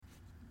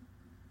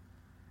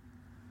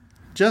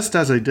Just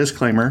as a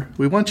disclaimer,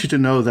 we want you to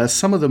know that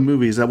some of the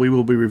movies that we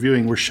will be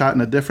reviewing were shot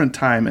in a different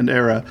time and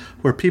era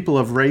where people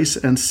of race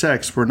and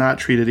sex were not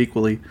treated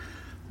equally.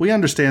 We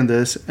understand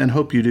this and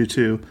hope you do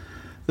too.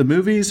 The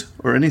movies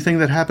or anything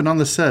that happened on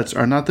the sets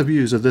are not the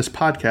views of this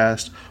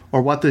podcast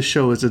or what this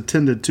show is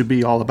intended to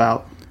be all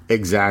about.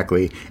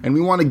 Exactly. And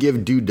we want to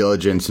give due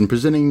diligence in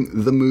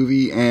presenting the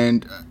movie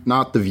and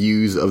not the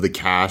views of the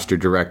cast or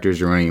directors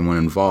or anyone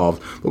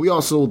involved. But we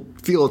also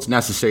feel it's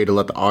necessary to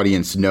let the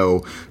audience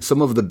know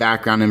some of the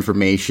background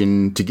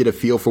information to get a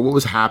feel for what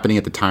was happening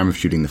at the time of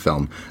shooting the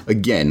film.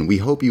 Again, we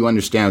hope you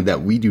understand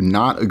that we do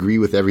not agree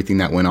with everything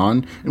that went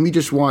on, and we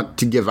just want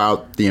to give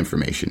out the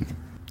information.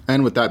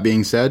 And with that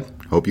being said,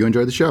 hope you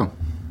enjoy the show.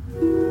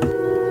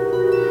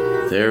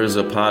 There is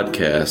a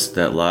podcast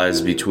that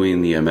lies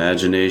between the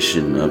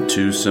imagination of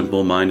two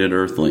simple-minded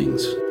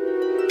earthlings.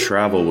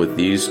 Travel with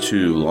these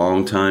two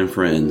longtime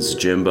friends,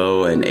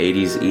 Jimbo and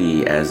 80s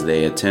E, as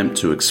they attempt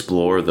to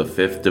explore the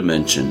fifth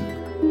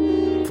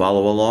dimension.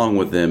 Follow along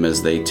with them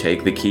as they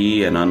take the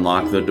key and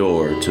unlock the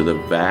door to the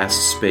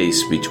vast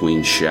space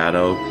between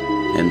shadow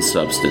and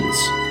substance.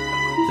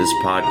 This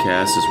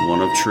podcast is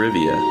one of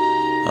trivia,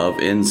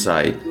 of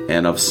insight,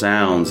 and of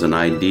sounds and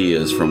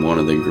ideas from one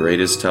of the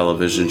greatest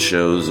television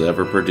shows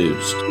ever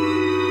produced.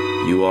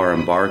 You are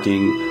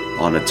embarking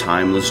on a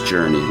timeless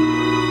journey.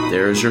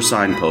 There is your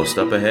signpost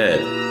up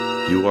ahead.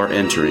 You are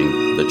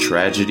entering the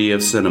tragedy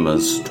of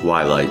cinema's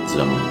Twilight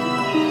Zone.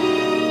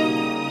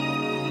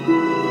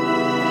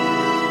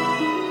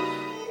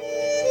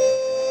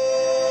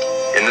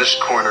 In this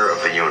corner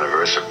of the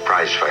universe, a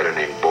prizefighter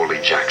named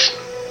Boldy Jackson,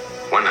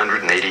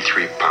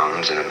 183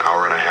 pounds and an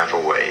hour and a half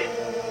away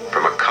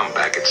from a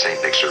comeback at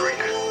St. Nick's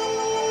Arena.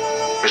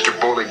 Mr.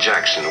 Boldy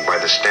Jackson, who by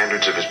the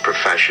standards of his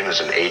profession is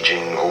an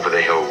aging,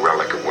 over-the-hill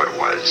relic of what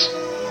was,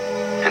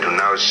 and who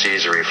now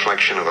sees a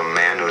reflection of a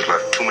man who has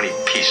left too many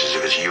pieces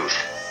of his youth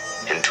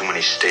in too many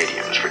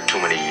stadiums for too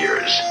many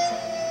years,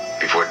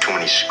 before too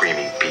many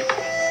screaming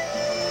people.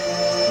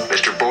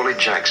 Mr. Boldy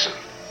Jackson,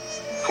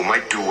 who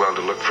might do well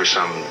to look for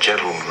some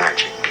gentle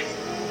magic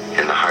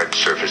in the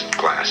hard-surfaced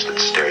glass that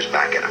stares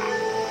back at him.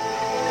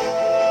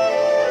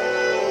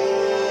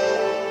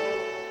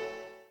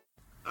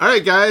 All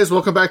right, guys,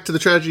 welcome back to the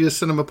Tragedy of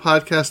Cinema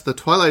podcast, the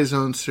Twilight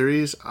Zone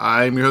series.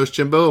 I'm your host,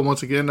 Jimbo, and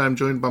once again, I'm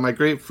joined by my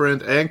great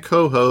friend and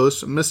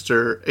co-host,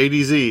 Mr.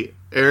 ADZ,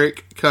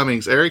 Eric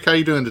Cummings. Eric, how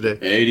you doing today?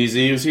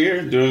 ADZ is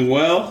here, doing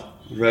well,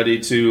 ready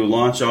to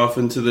launch off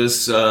into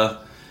this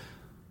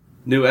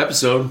new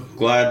episode.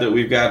 Glad that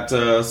we've got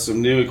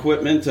some new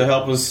equipment to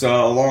help us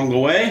along the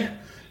way,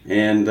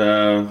 and,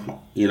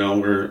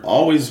 we're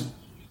always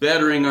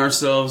bettering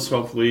ourselves,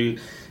 hopefully,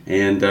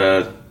 and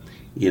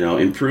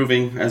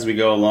improving as we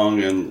go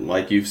along, and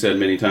like you've said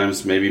many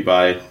times, maybe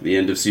by the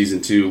end of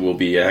season 2 we'll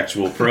be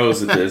actual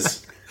pros at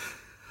this.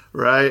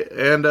 Right,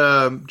 and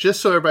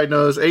just so everybody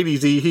knows,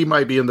 ADZ, he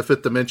might be in the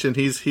fifth dimension.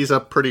 He's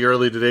up pretty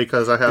early today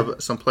because I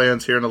have some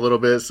plans here in a little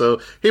bit, so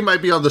he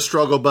might be on the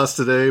struggle bus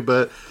today,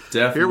 but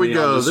definitely here we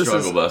go. On the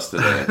struggle bus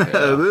today.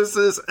 Yeah. This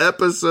is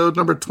episode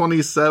number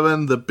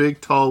 27, The Big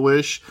Tall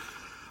Wish.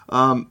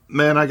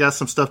 Man, I got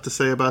some stuff to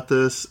say about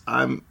this.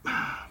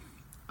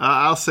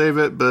 I'll save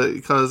it, but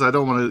because I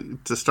don't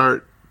want to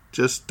start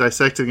just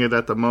dissecting it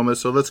at the moment.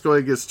 So let's go ahead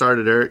and get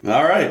started, Eric.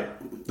 All right.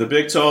 The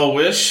Big Tall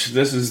Wish.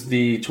 This is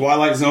the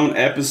Twilight Zone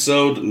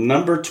episode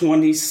number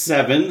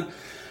 27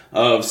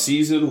 of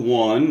season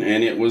 1,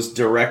 and it was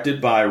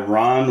directed by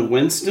Ron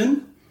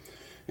Winston,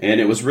 and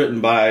it was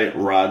written by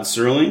Rod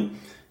Serling.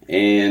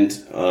 And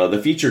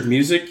the featured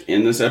music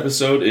in this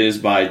episode is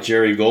by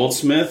Jerry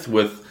Goldsmith,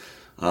 with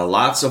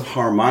lots of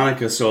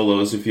harmonica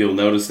solos, if you'll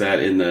notice that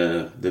in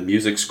the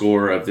music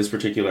score of this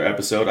particular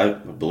episode. I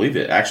believe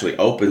it actually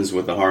opens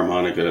with a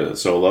harmonica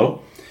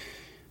solo.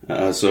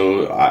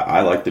 So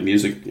I like the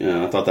music.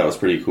 I thought that was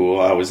pretty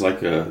cool. I always like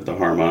the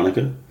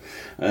harmonica.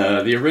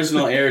 The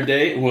original air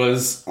date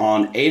was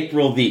on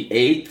April the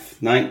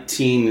 8th,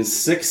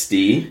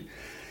 1960.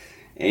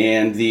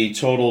 And the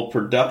total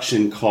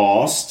production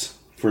cost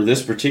for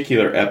this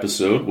particular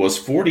episode was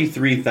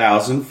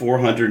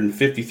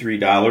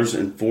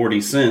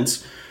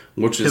 $43,453.40,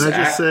 which is... Can I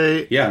just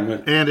say... Yeah.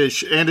 And it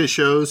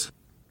shows...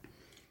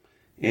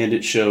 And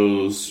it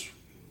shows...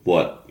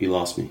 What? You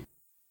lost me.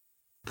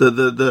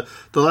 The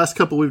last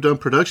couple we've done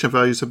production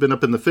values have been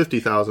up in the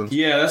 50,000s.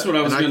 Yeah, that's what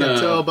I was going to... I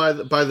can tell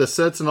by the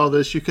sets and all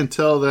this, you can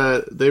tell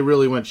that they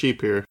really went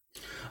cheap here.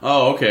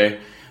 Oh, okay.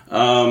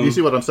 You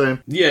see what I'm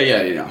saying?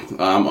 Yeah.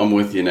 I'm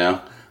with you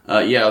now.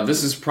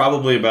 This is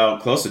probably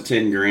about close to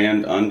 10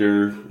 grand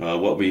under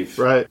what we've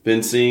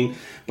been seeing.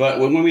 But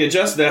when we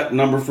adjust that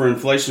number for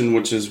inflation,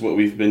 which is what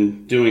we've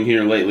been doing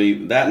here lately,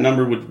 that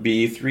number would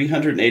be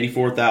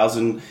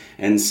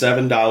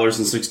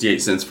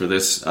 $384,007.68 for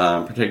this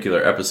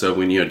particular episode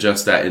when you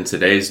adjust that in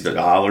today's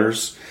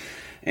dollars.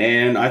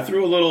 And I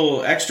threw a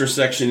little extra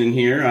section in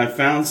here. I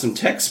found some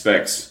tech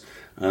specs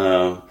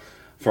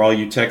for all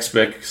you tech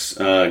specs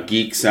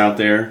geeks out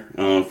there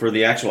for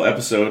the actual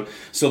episode.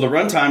 So the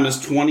runtime is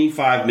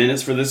 25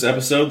 minutes for this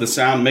episode. The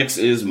sound mix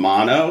is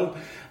mono.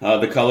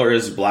 The color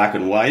is black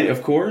and white,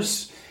 of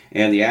course,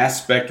 and the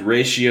aspect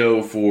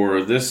ratio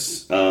for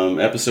this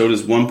episode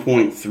is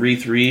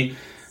 1.33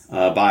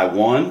 by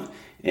 1,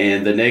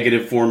 and the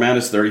negative format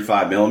is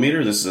 35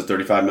 millimeter. This is a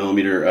 35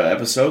 millimeter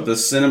episode.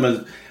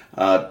 The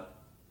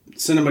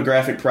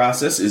cinematographic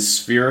process is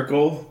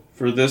spherical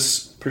for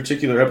this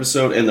particular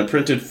episode, and the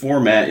printed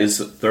format is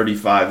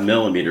 35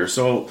 millimeter.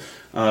 So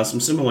some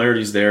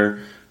similarities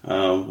there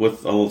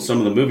with some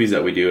of the movies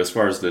that we do as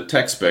far as the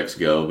tech specs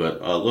go, but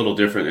a little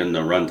different in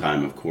the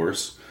runtime, of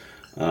course.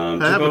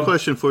 I have a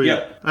question for you.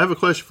 Yeah. I have a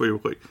question for you real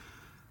quick.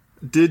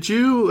 Did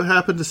you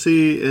happen to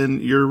see in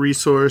your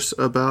resource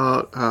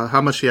about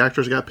how much the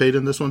actors got paid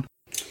in this one?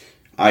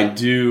 I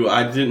do.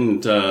 I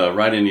didn't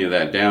write any of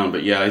that down,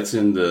 but yeah, it's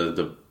in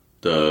the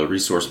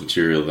resource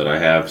material that I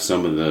have.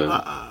 Some of the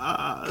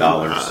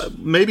dollars.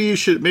 Maybe you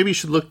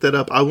should look that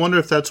up. I wonder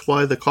if that's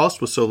why the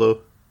cost was so low.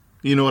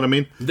 You know what I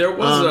mean? There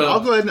was.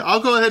 I'll go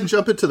ahead and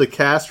jump into the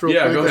cast real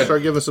quick. Go ahead. And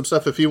start giving some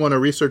stuff if you want to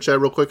research that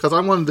real quick, because I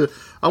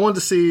wanted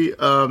to see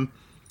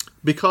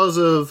because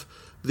of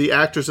the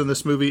actors in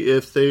this movie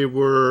if they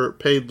were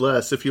paid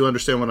less. If you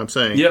understand what I'm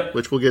saying, Yep.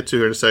 Which we'll get to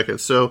here in a second.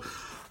 So.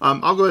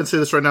 I'll go ahead and say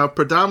this right now.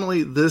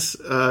 Predominantly, this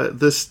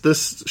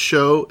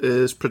show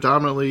is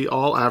predominantly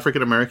all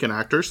African American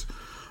actors.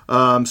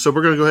 So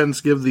we're going to go ahead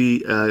and give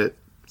the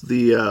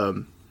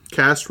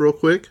cast real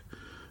quick.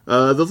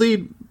 The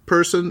lead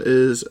person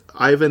is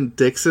Ivan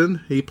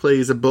Dixon. He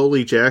plays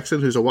Boley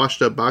Jackson, who's a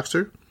washed-up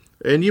boxer,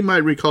 and you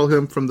might recall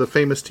him from the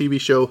famous TV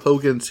show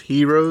Hogan's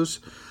Heroes.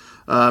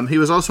 He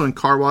was also in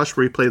Car Wash,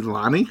 where he played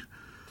Lonnie.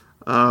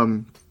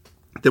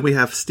 Then we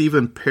have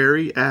Stephen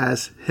Perry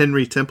as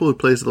Henry Temple, who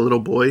plays the little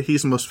boy.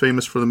 He's most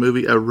famous for the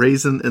movie A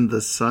Raisin in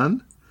the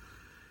Sun.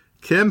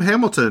 Kim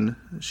Hamilton,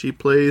 she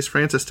plays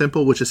Frances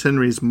Temple, which is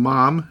Henry's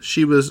mom.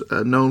 She was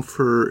known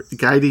for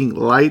Guiding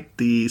Light,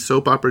 the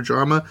soap opera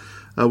drama,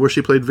 where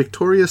she played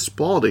Victoria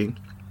Spalding.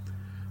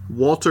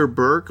 Walter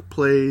Burke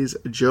plays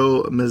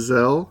Joe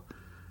Mazel.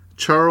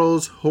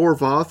 Charles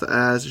Horvath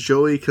as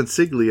Joey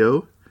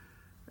Consiglio.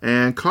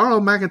 And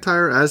Carl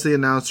McIntyre as the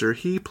announcer.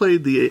 He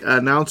played the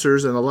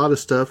announcers in a lot of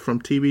stuff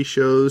from TV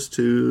shows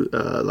to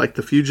like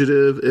The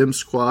Fugitive, M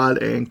Squad,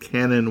 and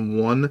Canon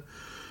 1.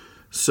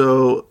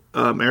 So,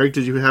 Eric,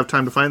 did you have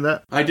time to find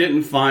that? I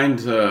didn't find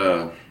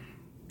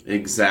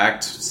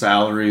exact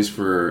salaries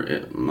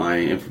for my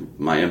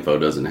info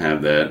doesn't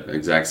have that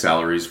exact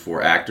salaries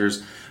for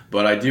actors,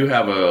 but I do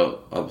have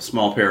a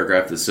small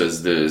paragraph that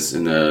says this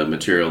in the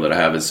material that I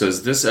have. It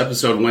says this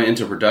episode went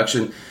into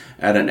production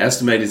at an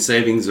estimated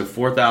savings of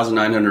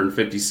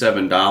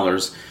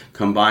 $4,957,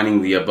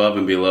 combining the above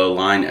and below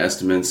line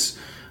estimates.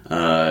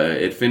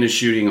 It finished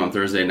shooting on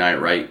Thursday night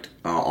right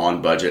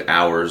on budget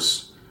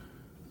hours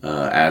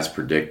as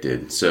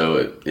predicted.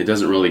 So it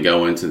doesn't really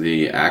go into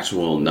the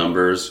actual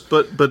numbers.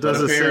 But does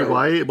it say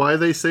why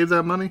they saved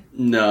that money?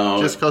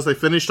 No. Just because they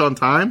finished on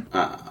time?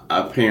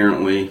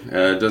 Apparently.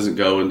 It doesn't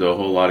go into a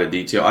whole lot of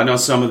detail. I know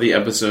some of the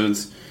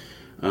episodes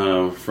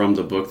from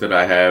the book that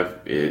I have,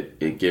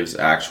 it gives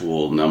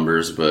actual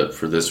numbers, but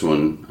for this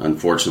one,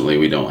 unfortunately,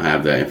 we don't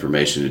have that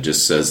information. It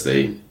just says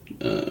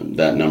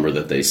that number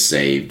that they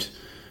saved.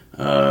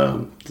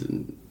 Don't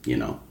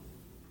know.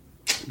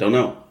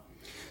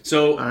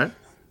 So, all right.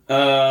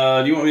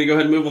 Do you want me to go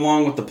ahead and move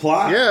along with the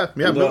plot? Yeah,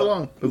 move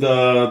along.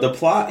 The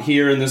plot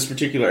here in this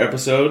particular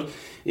episode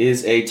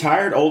is a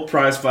tired old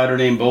prize fighter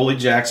named Boley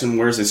Jackson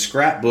wears a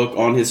scrapbook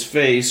on his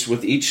face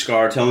with each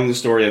scar telling the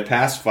story of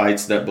past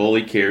fights that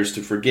Boley cares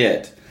to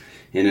forget.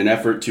 In an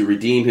effort to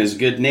redeem his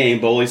good name,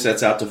 Boley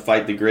sets out to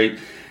fight the great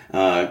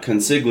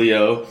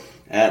Consiglio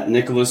at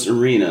Nicholas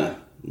Arena.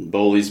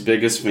 Boley's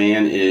biggest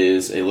fan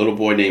is a little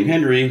boy named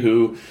Henry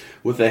who,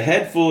 with a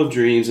head full of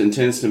dreams,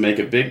 intends to make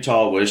a big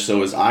tall wish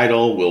so his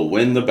idol will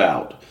win the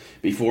bout.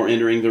 Before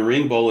entering the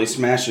ring, Boley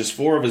smashes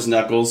 4 of his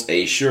knuckles,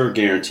 a sure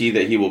guarantee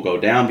that he will go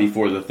down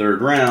before the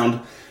 3rd round.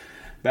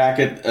 Back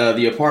at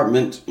the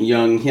apartment,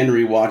 young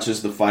Henry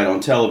watches the fight on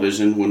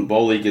television. When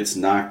Boley gets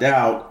knocked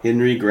out,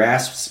 Henry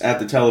grasps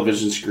at the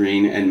television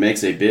screen and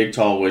makes a big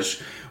tall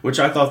wish, which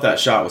I thought that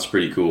shot was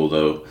pretty cool,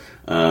 though.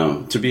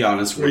 To be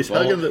honest, where he's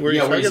hugging the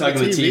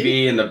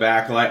TV in the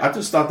backlight. I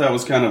just thought that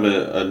was kind of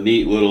a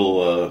neat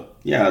little,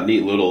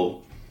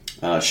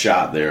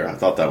 shot there. I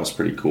thought that was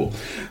pretty cool.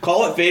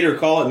 Call it fate or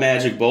call it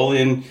magic,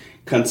 Boley and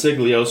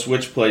Consiglio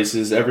switch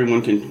places.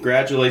 Everyone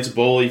congratulates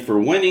Boley for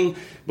winning,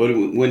 but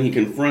when he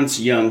confronts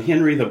young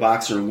Henry, the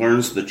boxer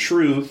learns the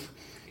truth.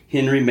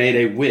 Henry made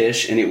a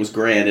wish, and it was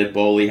granted.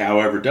 Boley,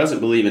 however,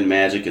 doesn't believe in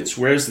magic and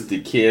swears that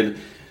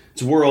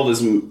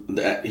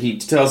he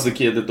tells the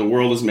kid that the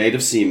world is made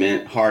of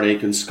cement,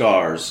 heartache, and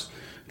scars.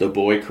 The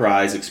boy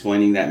cries,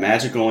 explaining that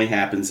magic only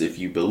happens if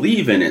you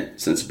believe in it.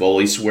 Since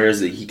Boley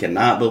swears that he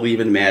cannot believe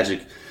in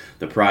magic,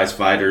 the prize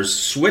fighters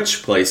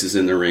switch places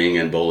in the ring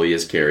and Boley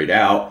is carried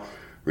out.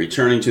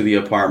 Returning to the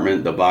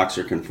apartment, the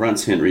boxer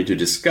confronts Henry to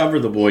discover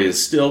the boy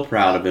is still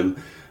proud of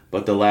him,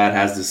 but the lad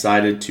has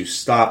decided to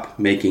stop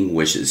making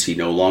wishes. He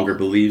no longer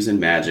believes in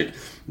magic.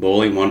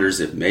 Boley wonders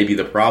if maybe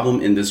the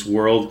problem in this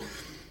world...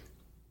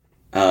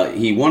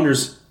 He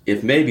wonders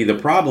if maybe the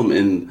problem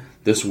in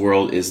this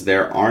world is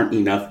there aren't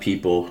enough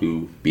people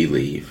who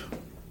believe.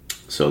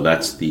 So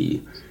that's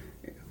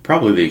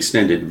probably the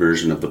extended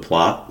version of the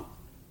plot.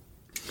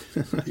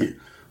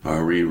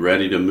 Are we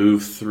ready to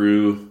move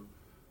through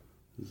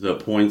the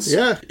points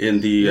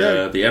in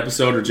the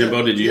episode? Or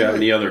Jimbo, did you have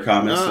any other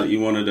comments that you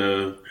wanted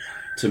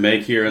to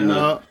make here in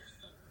the...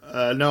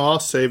 No, I'll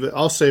save it.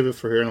 I'll save it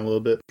for here in a little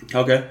bit.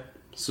 Okay.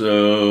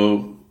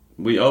 So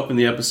we open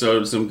the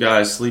episode with some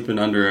guys sleeping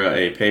under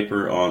a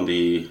paper on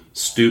the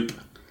stoop.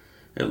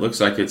 It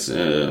looks like it's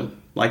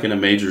like in a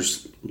major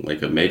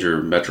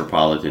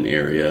metropolitan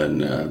area,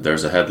 and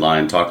there's a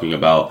headline talking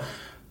about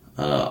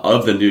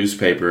of the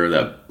newspaper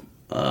that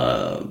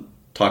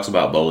talks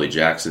about Boley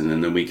Jackson,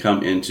 and then we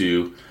come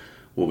into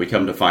what we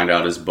come to find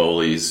out is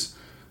Boley's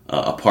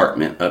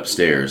apartment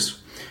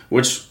upstairs.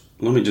 Which,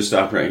 let me just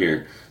stop right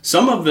here.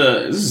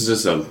 This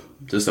is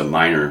just a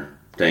minor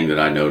thing that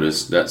I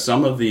noticed, that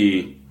some of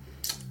the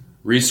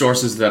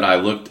resources that I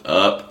looked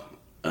up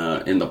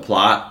in the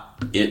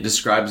plot, it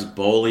describes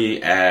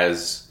Boley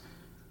as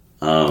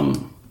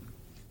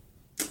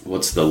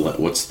what's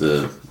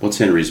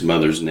Henry's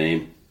mother's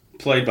name?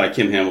 Played by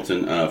Kim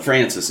Hamilton.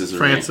 Francis is her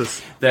name.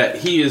 That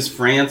he is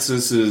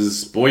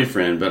Francis's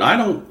boyfriend, but I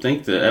don't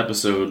think the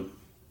episode,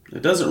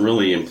 it doesn't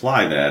really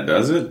imply that,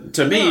 does it?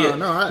 To me,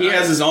 he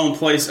has his own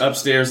place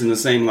upstairs in the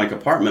same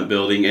apartment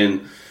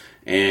building,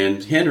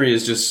 and Henry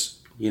is just,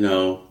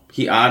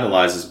 he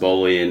idolizes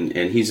Boley,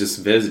 and he's just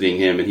visiting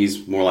him, and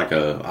he's more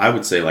I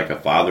would say a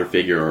father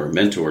figure or a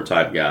mentor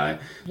type guy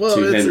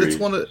to Henry.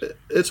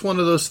 It's one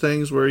of those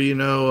things where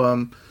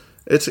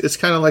it's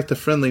kind of like the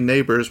friendly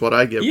neighbor is what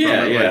I get from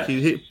it. Yeah.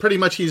 He pretty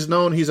much he's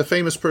a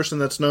famous person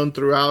that's known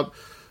throughout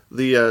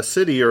the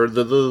city or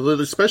the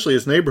especially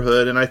his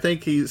neighborhood, and I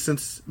think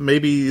since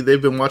maybe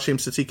they've been watching him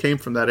since he came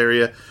from that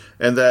area,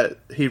 and that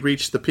he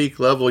reached the peak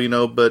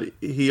level, but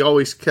he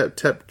always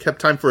kept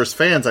time for his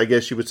fans, I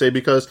guess you would say,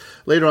 because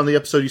later on in the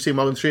episode you see him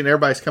on the street and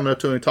everybody's coming up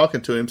to him and talking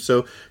to him.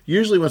 So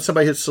usually when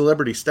somebody hits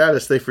celebrity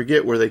status, they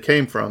forget where they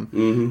came from.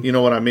 Mm-hmm. You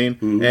know what I mean?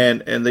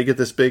 Mm-hmm. And they get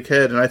this big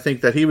head, and I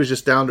think that he was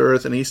just down to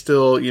earth, and he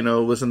still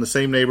was in the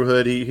same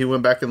neighborhood. He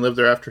went back and lived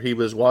there after he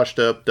was washed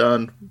up,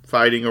 done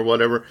fighting or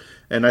whatever.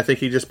 And I think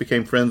he just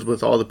became friends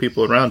with all the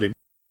people around him.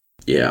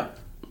 Yeah,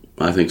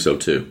 I think so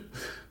too.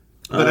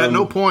 But at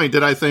no point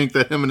did I think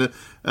that him and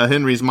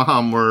Henry's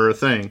mom were a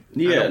thing.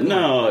 Yeah,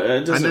 no,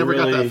 it doesn't. I never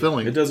got that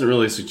feeling. It doesn't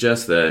really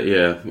suggest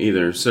that,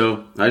 either.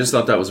 So I just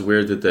thought that was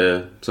weird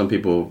that some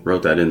people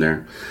wrote that in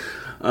there.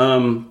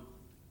 So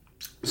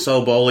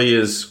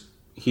Boley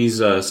he's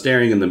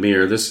staring in the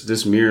mirror.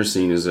 This mirror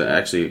scene is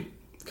actually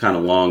kind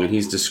of long, and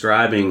he's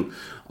describing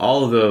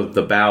all of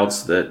the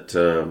bouts that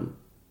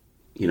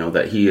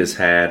that he has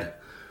had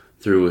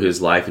through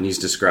his life, and he's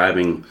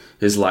describing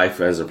his life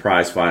as a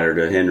prize fighter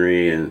to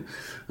Henry, and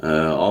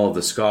all of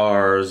the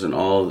scars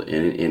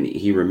and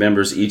he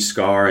remembers each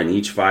scar and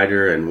each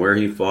fighter and where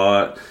he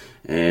fought,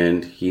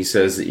 and he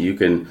says that you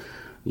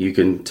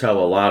can tell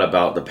a lot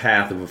about the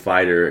path of a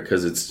fighter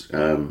because it's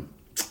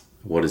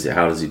what is it?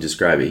 How does he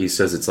describe it? He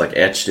says it's like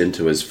etched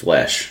into his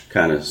flesh,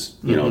 kind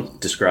of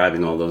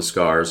describing all those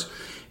scars,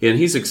 and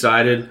he's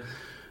excited.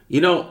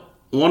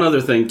 One other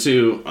thing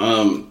too,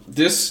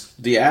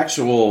 the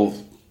actual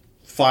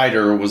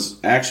fighter was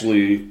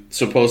actually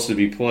supposed to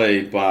be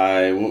played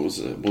by what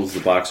was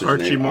the boxer's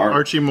name?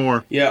 Archie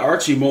Moore. Yeah,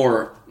 Archie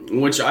Moore,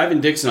 which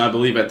Ivan Dixon, I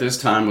believe, at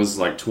this time was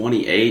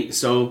 28.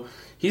 So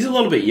he's a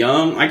little bit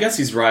young. I guess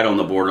he's right on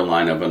the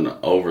borderline of an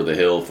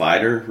over-the-hill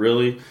fighter,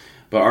 really.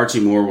 But Archie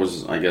Moore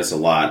was, I guess, a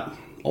lot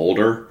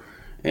older,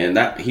 and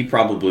that he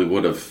probably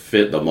would have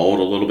fit the mold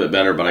a little bit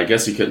better. But I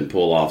guess he couldn't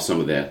pull off some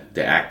of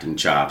the acting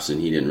chops, and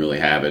he didn't really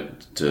have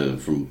it,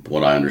 from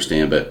what I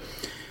understand. But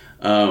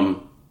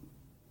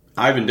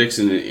Ivan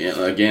Dixon,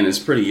 again, is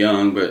pretty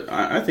young, but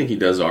I think he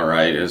does all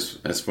right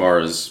as far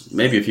as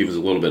maybe if he was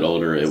a little bit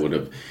older,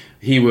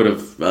 he would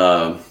have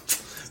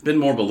been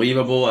more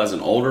believable as an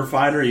older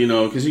fighter,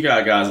 because you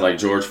got guys like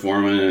George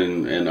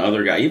Foreman and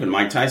other guys. Even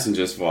Mike Tyson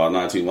just fought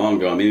not too long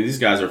ago. I mean, these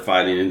guys are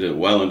fighting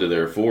well into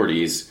their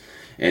 40s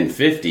and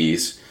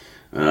 50s.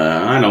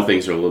 I know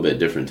things are a little bit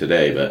different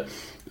today, but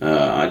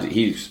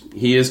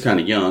he is kind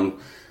of young.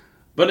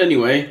 But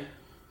anyway,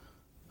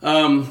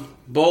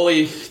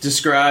 Boley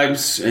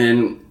describes,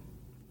 and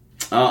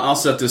I'll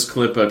set this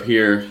clip up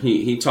here.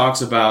 He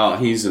talks about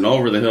he's an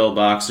over-the-hill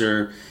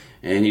boxer,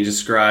 and he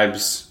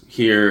describes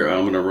here,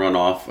 I'm going to run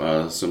off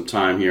some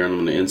time here, and I'm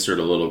going to insert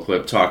a little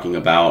clip talking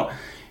about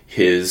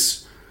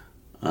his,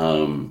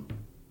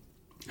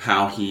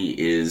 how he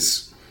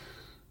is,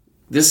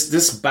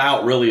 this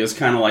bout really is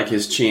kind of like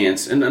his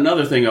chance. And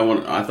another thing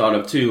I thought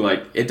of too,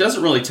 it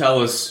doesn't really tell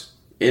us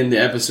in the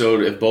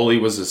episode if Boley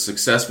was a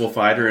successful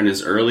fighter in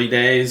his early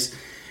days,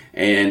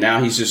 and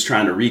now he's just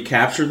trying to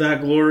recapture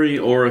that glory,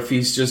 or if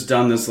he's just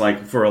done this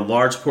for a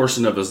large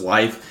portion of his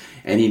life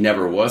and he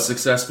never was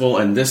successful,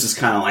 and this is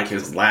kind of like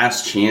his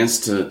last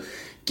chance to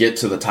get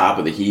to the top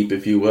of the heap,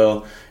 if you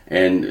will,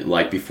 and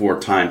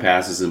before time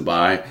passes him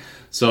by.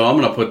 So I'm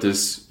going to put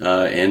this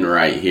in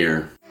right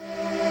here.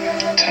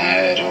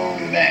 Tired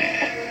old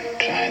man.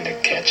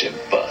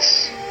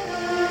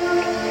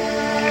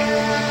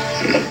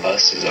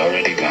 is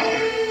already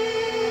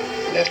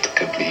gone. Left a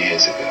couple of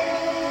years ago.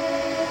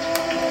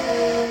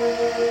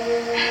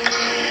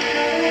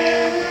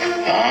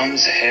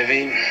 Arms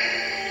heavy.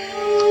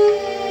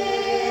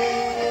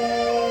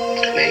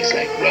 Legs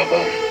like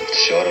rubber.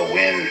 Short of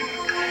wind.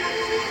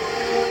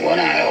 One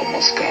eye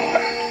almost gone.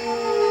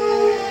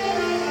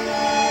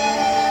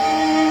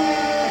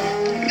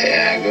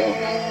 There I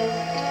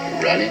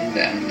go. Running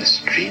down the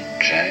street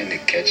trying to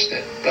catch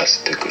that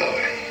bus to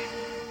glory.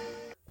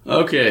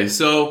 Okay,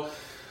 so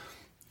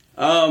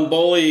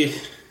Boley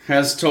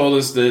has told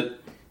us that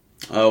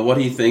what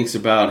he thinks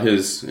about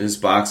his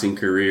boxing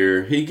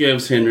career. He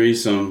gives Henry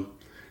some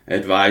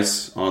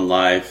advice on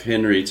life.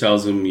 Henry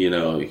tells him,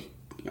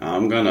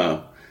 I'm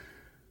gonna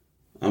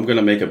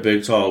make a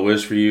big tall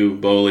wish for you,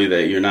 Boley,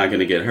 that you're not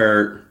gonna get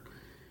hurt.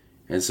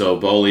 And so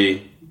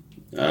Boley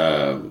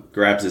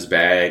grabs his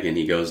bag and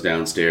he goes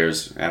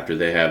downstairs after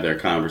they have their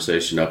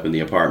conversation up in the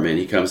apartment.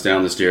 He comes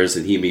down the stairs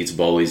and he meets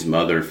Boley's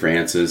mother,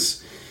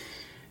 Frances,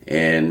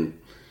 and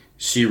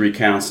she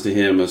recounts to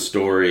him a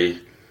story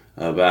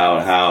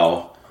about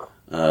how,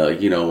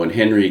 when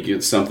Henry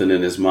gets something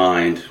in his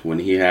mind, when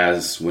he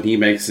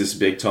makes this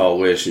big tall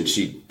wish, and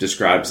she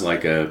describes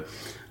like a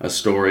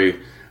story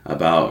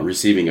about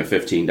receiving a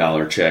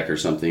 $15 check or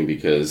something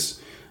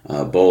because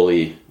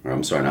Henry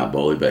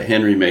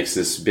makes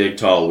this big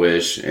tall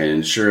wish,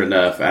 and sure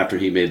enough, after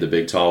he made the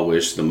big tall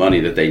wish, the money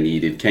that they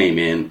needed came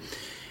in,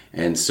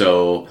 and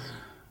so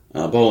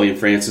Boley and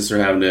Frances are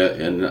having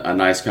a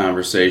nice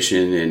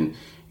conversation, and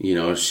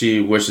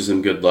she wishes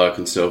him good luck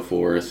and so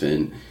forth,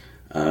 and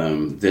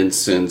then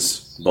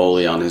sends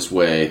Boley on his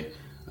way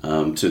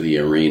to the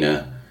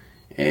arena,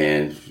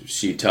 and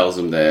she tells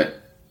him that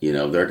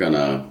they're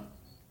gonna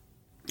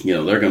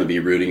be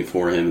rooting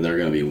for him. They're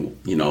gonna be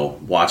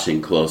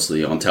watching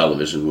closely on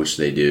television, which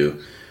they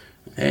do,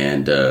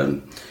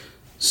 and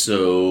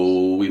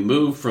so we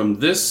move from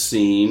this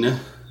scene,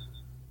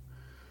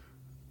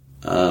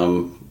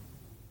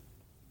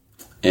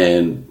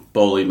 and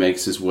Boley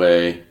makes his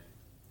way.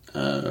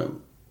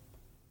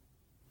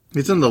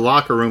 He's in the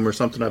locker room or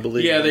something, I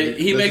believe. Yeah,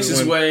 he makes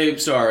his way.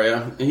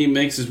 He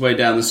makes his way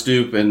down the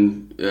stoop,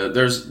 and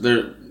there's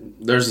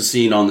a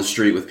scene on the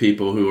street with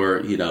people who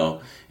are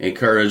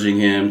encouraging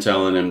him,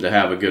 telling him to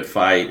have a good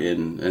fight,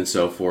 and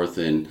so forth.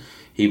 And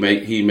he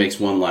makes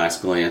one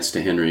last glance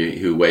to Henry,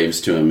 who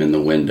waves to him in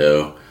the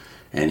window,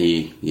 and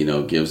he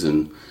gives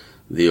him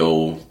the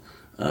old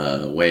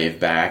wave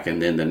back.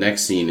 And then the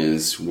next scene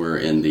is we're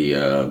in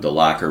the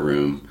locker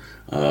room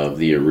of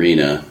the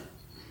arena.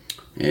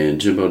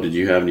 And Jimbo, did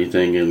you have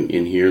anything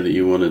in here that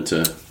you wanted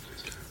to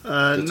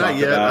not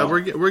yet.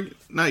 We're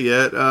not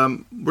yet.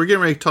 We're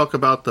getting ready to talk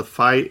about the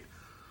fight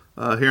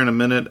here in a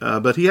minute.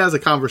 But he has a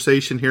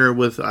conversation here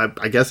with,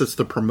 I guess it's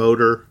the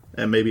promoter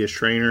and maybe his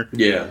trainer.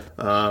 Yeah.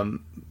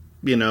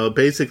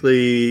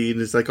 Basically,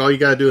 it's like all you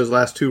gotta do is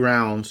last 2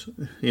 rounds.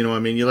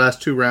 You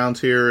last 2 rounds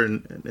here,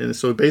 and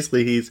so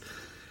basically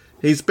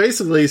he's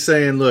basically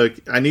saying, look,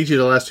 I need you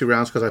to last 2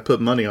 rounds because I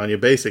put money on you,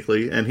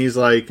 basically. And he's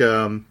like,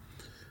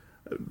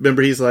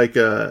 remember, he's like,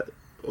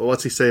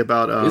 what's he say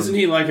about? Isn't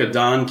he like a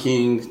Don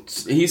King?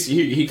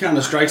 He kind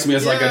of strikes me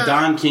as like a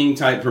Don King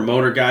type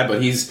promoter guy,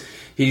 but he's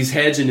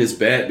hedging his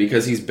bet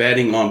because he's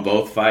betting on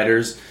both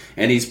fighters,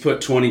 and he's put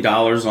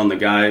 $20 on the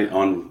guy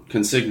on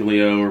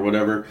Consiglio or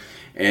whatever,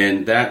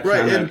 and that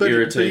kind of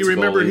irritates. But you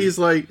remember,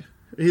 Boley.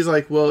 He's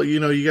like, well,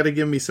 you got to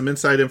give me some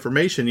inside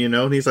information,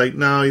 and he's like,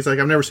 no,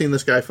 I've never seen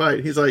this guy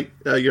fight. He's like,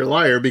 you're a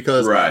liar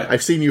because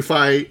I've seen you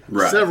fight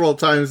several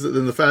times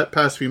in the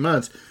past few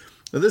months.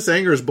 Now, this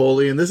angers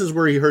Boley, and this is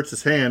where he hurts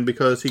his hand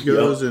because he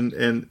goes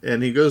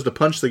and he goes to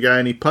punch the guy,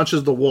 and he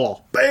punches the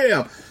wall.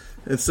 Bam!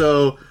 And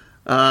so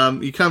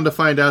you come to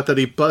find out that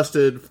he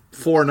busted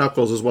 4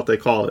 knuckles, is what they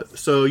call it.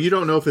 So you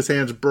don't know if his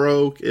hand's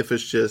broke, if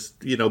it's just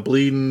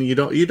bleeding. You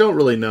don't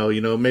really know.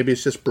 Maybe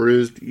it's just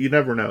bruised. You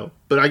never know.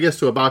 But I guess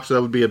to a boxer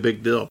that would be a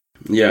big deal.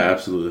 Yeah,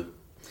 absolutely.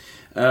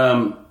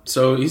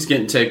 So he's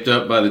getting taped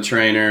up by the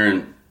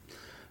trainer,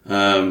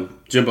 and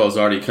Jimbo's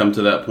already come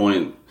to that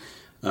point.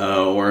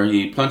 Where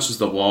he punches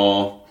the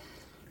wall,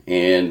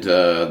 and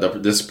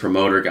this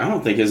promoter guy, I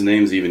don't think his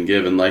name's even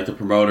given, like the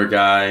promoter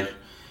guy,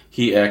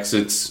 he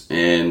exits,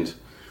 and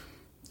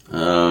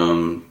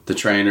the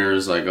trainer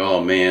is like,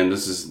 oh man,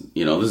 this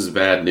is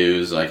bad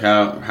news. Like,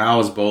 how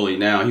is Boley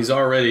now? He's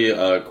already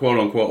a quote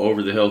unquote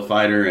over the hill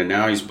fighter, and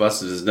now he's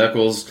busted his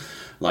knuckles.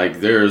 Like,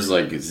 there's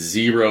like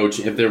zero,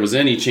 if there was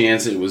any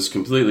chance, it was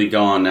completely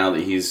gone now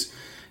that he's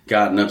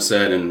gotten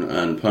upset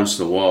and punched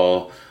the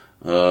wall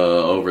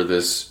over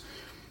this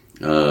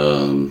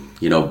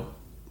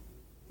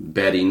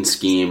betting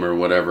scheme or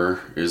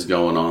whatever is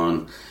going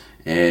on.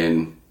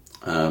 And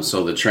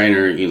so the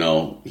trainer,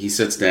 he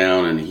sits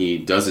down and he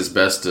does his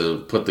best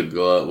to put the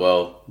glove.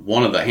 Well,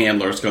 one of the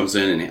handlers comes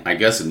in, and I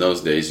guess in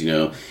those days,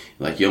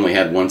 like you only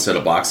had one set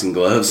of boxing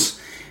gloves,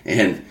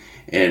 and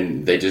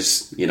they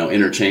just,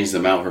 interchange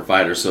them out for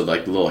fighters. So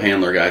like the little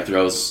handler guy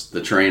throws the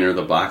trainer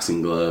the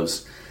boxing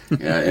gloves.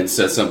 And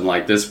says something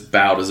like, this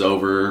bout is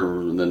over,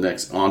 or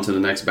on to the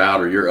next bout,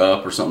 or you're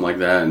up, or something like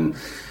that. And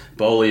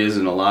Boley is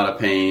in a lot of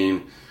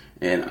pain,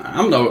 and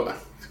I'm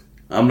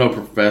no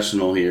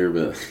professional here,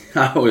 but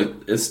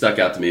it stuck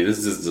out to me. This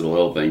is a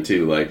little thing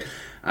too. Like,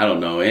 I don't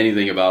know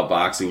anything about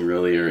boxing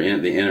really or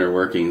the inner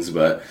workings,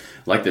 but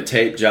like the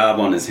tape job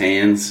on his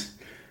hands,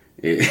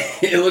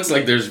 it looks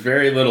like there's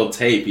very little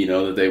tape,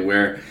 that they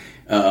wear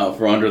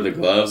for under the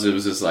gloves. It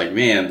was just like,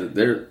 man,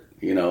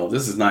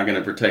 this is not going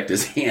to protect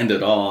his hand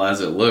at all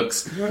as it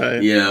looks.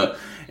 Right.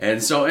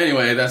 And so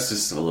anyway, that's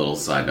just a little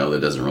side note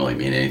that doesn't really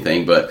mean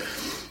anything. But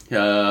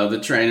the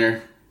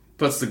trainer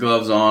puts the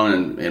gloves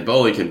on, and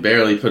Boley can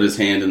barely put his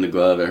hand in the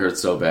glove. It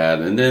hurts so bad.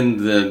 And then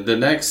the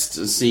next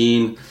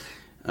scene,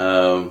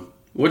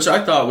 which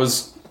I thought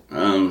was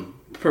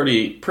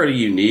pretty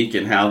unique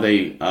in how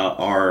they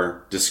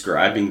are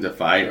describing the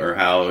fight, or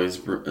how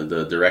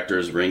the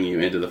directors bring you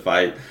into the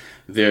fight.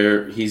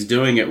 He's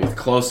doing it with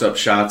close-up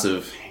shots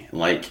of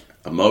like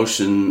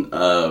emotion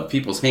of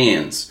people's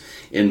hands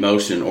in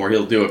motion, or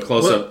he'll do a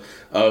close-up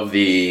of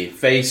the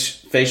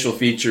facial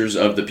features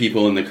of the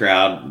people in the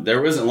crowd.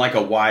 There wasn't like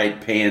a wide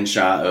pan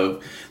shot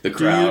of the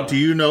crowd. Do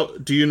you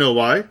know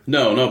why?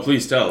 No,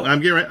 please tell. I'm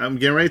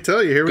getting ready to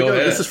tell you. Here we go.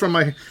 Ahead. This is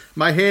from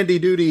my handy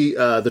duty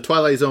The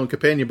Twilight Zone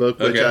companion book,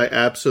 which I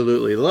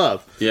absolutely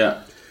love.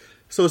 Yeah.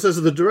 So it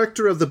says the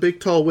director of The Big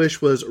Tall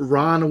Wish was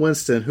Ron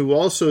Winston, who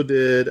also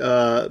did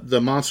the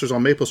Monsters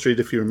on Maple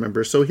Street, if you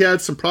remember. So he had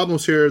some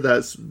problems here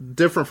that's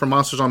different from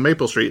Monsters on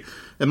Maple Street.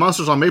 In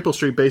Monsters on Maple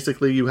Street,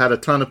 basically, you had a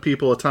ton of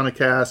people, a ton of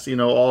cast,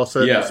 all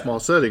set in a small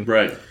setting.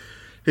 Right.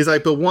 He's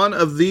like, but one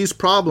of these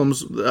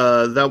problems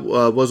that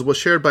was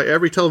shared by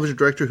every television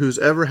director who's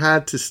ever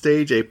had to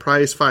stage a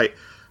prize fight.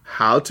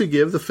 How to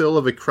give the feel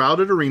of a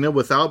crowded arena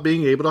without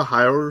being able to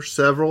hire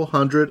several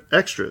hundred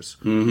extras.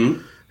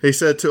 Mm-hmm. He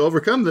said to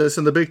overcome this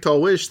in The Big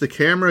Tall Wish, the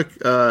camera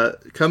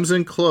comes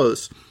in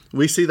close.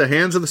 We see the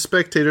hands of the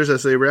spectators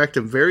as they react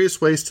in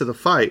various ways to the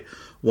fight.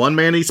 One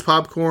man eats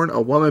popcorn, a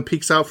woman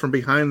peeks out from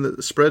behind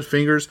the spread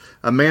fingers,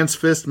 a man's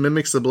fist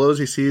mimics the blows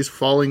he sees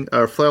flailing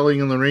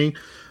in the ring.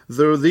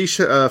 Through these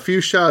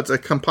few shots, a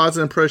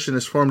composite impression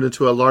is formed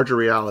into a larger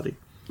reality.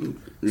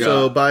 Yeah.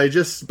 So by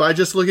just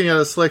looking at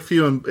a select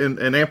few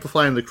and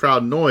amplifying the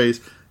crowd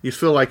noise, you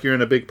feel like you're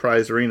in a big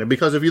prize arena.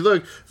 Because if you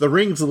look, the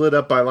ring's lit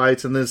up by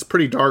lights, and then it's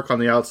pretty dark on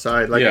the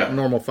outside, like a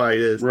normal fight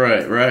is.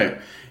 Right.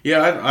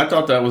 Yeah, I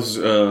thought that was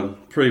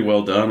pretty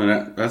well done,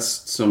 and that's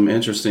some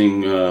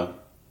interesting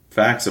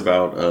facts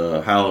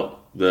about how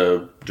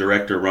the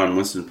director, Ron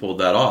Winston, pulled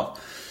that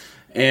off.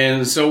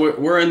 And so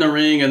we're in the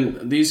ring,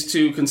 and these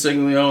two,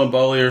 Consiglio and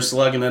Boley, are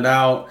slugging it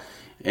out,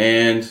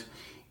 and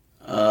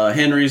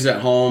Henry's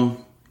at home.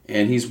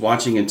 And he's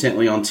watching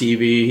intently on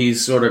TV.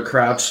 He's sort of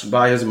crouched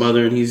by his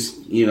mother, and he's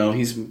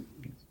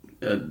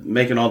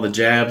making all the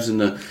jabs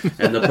and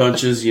the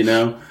punches,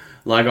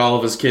 like all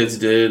of his kids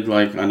did.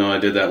 Like, I know I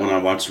did that when I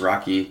watched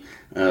Rocky,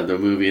 the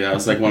movie. That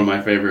was like one of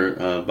my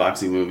favorite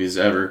boxing movies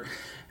ever.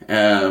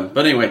 But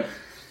anyway,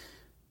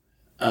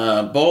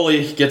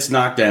 Boley gets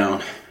knocked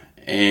down,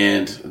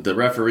 and the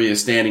referee is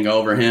standing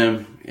over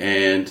him,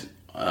 and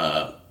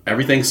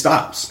everything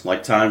stops,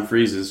 like time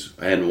freezes.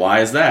 And why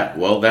is that?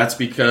 Well, that's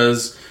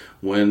because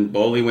when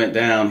Boley went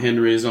down,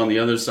 Henry is on the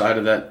other side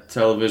of that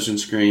television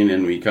screen,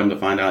 and we come to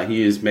find out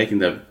he is making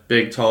the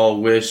big tall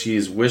wish. He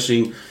is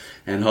wishing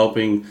and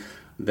hoping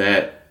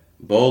that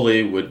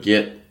Boley would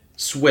get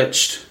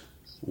switched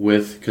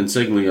with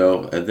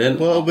Consiglio, and then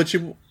what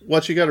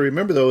you got to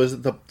remember though is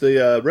that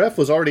the ref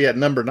was already at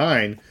number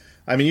 9.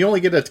 I mean, you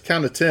only get a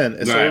count of 10,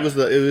 and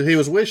so he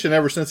was wishing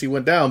ever since he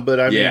went down. But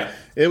I mean,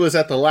 it was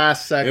at the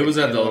last second. It was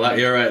at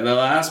you're right, the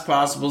last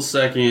possible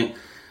second.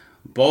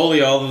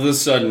 Boley, all of a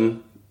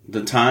sudden,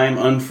 the time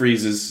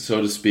unfreezes,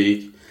 so to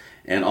speak,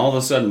 and all of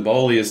a sudden,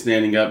 Boley is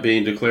standing up,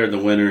 being declared the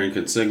winner, and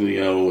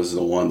Consiglio was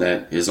the one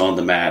that is on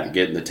the mat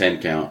getting the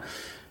 10 count.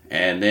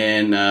 And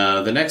then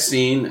the next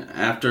scene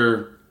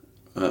after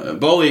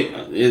Boley,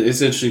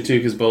 it's interesting too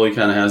because Boley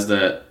kind of has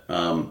that.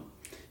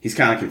 He's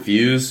kind of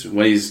confused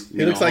when he's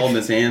holding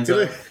his hands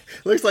up.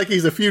 Looks like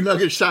he's a few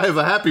nuggets shy of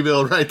a Happy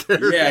Meal right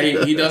there.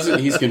 Yeah, he doesn't.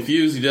 He's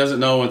confused. He doesn't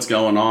know what's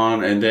going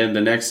on. And then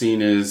the next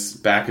scene is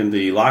back in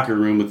the locker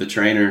room with the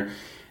trainer,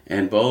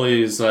 and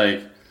Boley is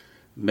like,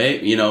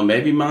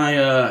 maybe my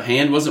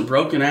hand wasn't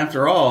broken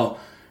after all.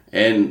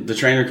 And the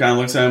trainer kind of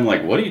looks at him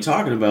like, "What are you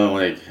talking about?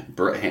 Like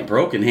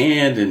broken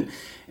hand?" And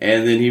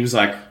then he was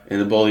like, and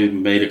the Boley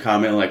made a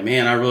comment like,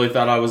 "Man, I really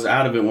thought I was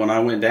out of it when I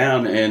went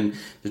down." And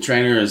the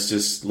trainer is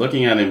just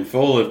looking at him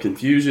full of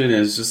confusion.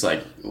 And it's just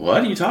like,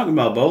 "What are you talking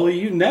about, Boley?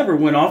 You never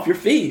went off your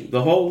feet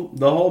the whole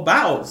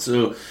bout."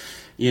 So,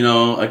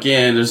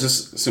 again, there's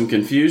just some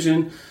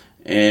confusion.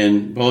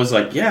 And Boley's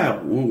like, "Yeah,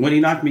 when he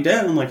knocked me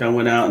down, like I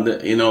went out."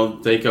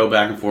 And they go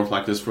back and forth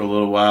like this for a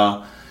little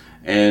while.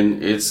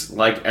 And it's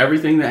like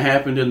everything that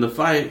happened in the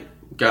fight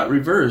got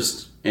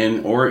reversed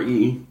or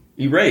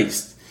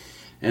erased.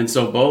 And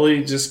so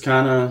Boley just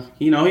kind of,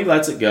 he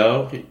lets it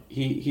go.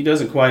 He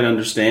doesn't quite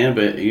understand,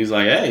 but he's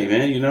like, "Hey,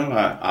 man,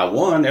 I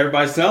won.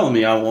 Everybody's telling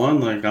me I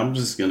won. Like, I'm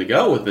just going to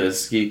go with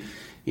this." He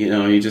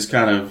just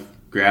kind of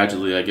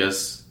gradually, I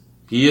guess,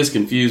 he is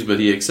confused, but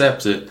he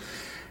accepts it.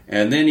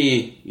 And then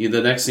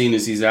the next scene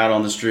is he's out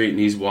on the street and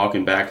he's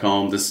walking back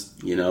home.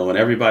 And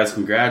everybody's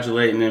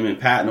congratulating him and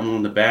patting him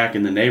on the back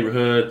in the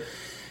neighborhood.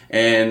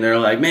 And they're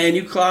like, "Man,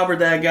 you clobbered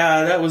that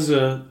guy. That was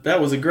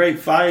a great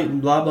fight."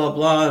 And blah blah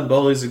blah. And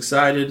Bully's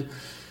excited.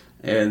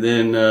 And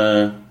then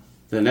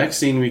the next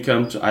scene we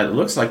come to, it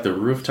looks like the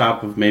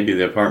rooftop of maybe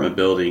the apartment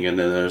building. And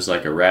then there's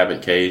like a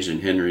rabbit cage,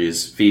 and Henry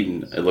is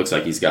feeding. It looks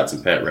like he's got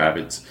some pet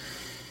rabbits.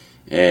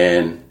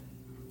 And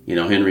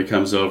Henry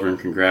comes over and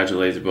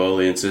congratulates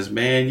Bully and says,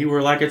 "Man, you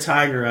were like a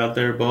tiger out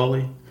there,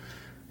 Bully."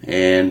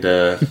 And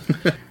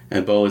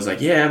and Bully's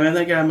like, "Yeah, man,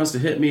 that guy must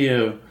have hit me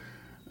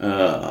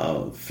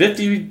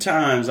 50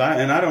 times.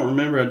 I don't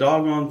remember a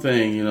doggone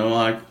thing.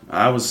 Like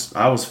I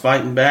was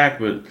fighting back,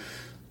 but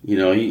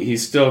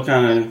he's still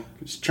kind of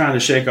trying to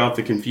shake off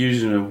the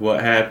confusion of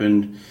what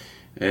happened."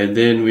 And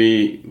then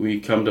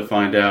we come to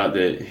find out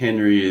that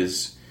Henry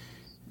is.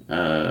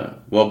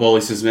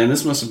 Bully says, "Man,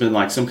 this must have been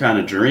like some kind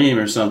of dream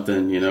or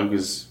something,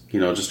 because,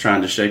 just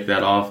trying to shake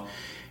that off."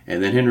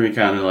 And then Henry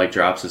kind of like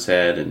drops his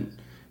head and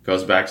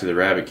goes back to the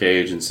rabbit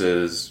cage and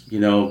says,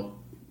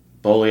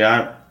 "Bully,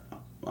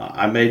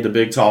 I made the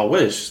big tall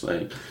wish.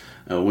 Like,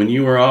 when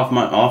you were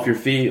off your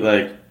feet,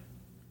 like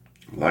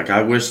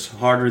I wished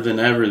harder than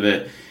ever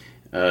that,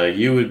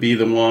 you would be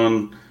the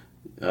one,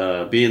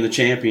 being the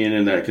champion,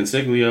 and that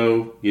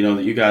Consiglio,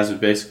 that you guys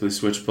would basically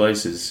switch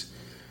places."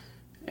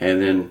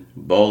 And then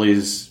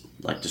Bully's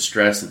like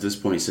distressed at this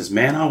point. He says,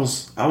 "Man, I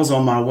was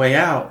on my way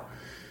out,"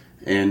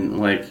 and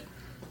like,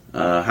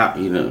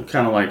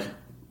 kind of like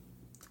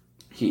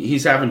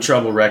he's having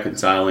trouble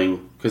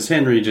reconciling because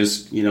Henry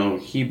just,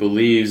 he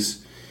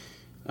believes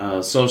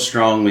so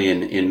strongly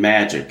in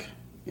magic,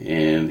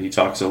 and he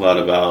talks a lot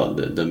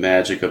about the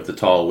magic of the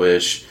tall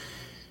wish,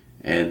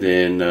 and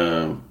then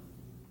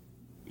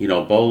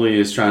Bully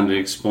is trying to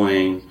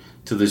explain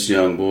to this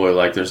young boy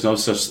like there's no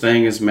such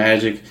thing as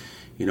magic.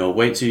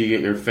 Wait till you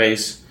get your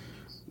face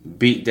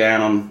beat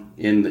down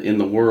in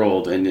the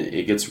world and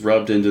it gets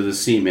rubbed into the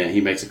cement.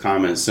 He makes a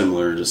comment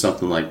similar to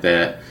something like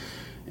that.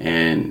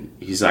 And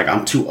he's like,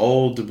 "I'm too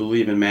old to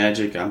believe in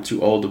magic. I'm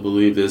too old to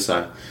believe this.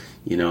 I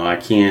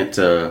can't,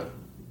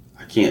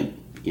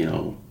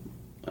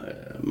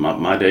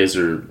 my days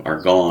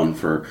are gone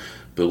for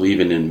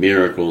believing in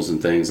miracles and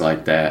things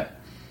like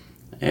that."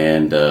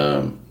 And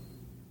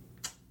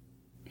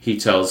he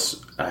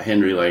tells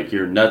Henry, like,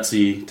 "You're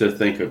nutsy to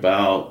think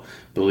about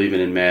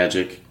believing in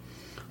magic,"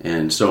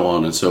 and so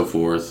on and so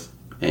forth.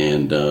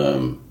 And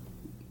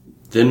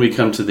then we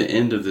come to the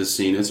end of this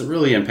scene. It's a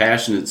really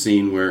impassionate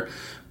scene where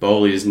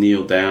Bully is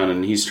kneeled down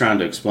and he's trying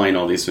to explain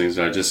all these things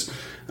that I just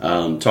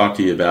talked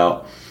to you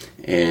about.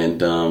 And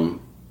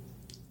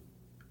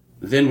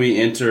then we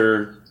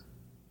enter,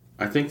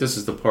 I think this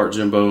is the part,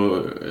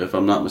 Jimbo, if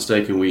I'm not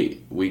mistaken,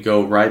 we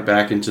go right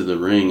back into the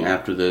ring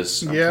after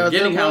this. I'm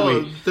forgetting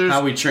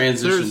how we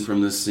transition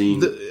from this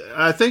scene.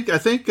 I think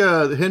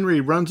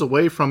Henry runs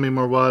away from him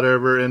or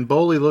whatever, and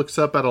Bully looks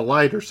up at a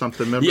light or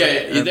something. Remember? You're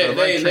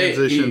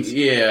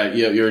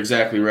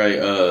exactly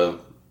right.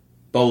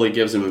 Bully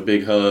gives him a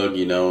big hug,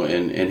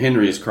 and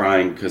Henry is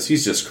crying because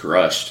he's just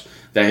crushed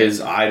that his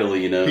idol,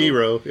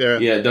 hero,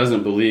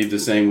 doesn't believe the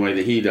same way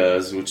that he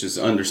does, which is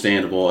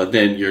understandable. And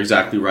then you're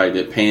exactly right.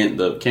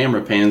 The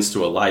camera pans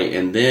to a light,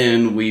 and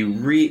then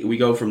we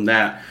go from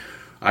that.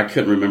 I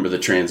couldn't remember the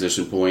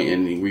transition point,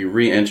 and we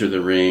re-enter the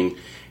ring.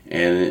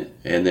 And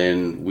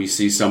then we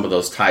see some of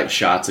those tight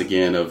shots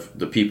again of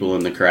the people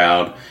in the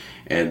crowd.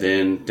 And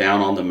then down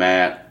on the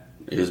mat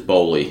is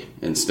Bully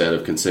instead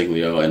of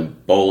Consiglio.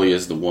 And Bully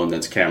is the one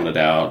that's counted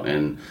out.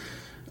 And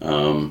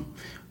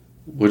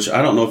which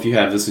I don't know if you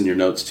have this in your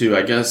notes too.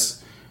 I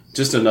guess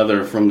just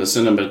another from the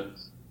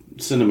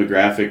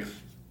cinematographic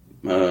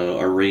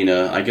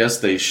arena. I guess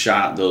they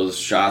shot those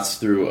shots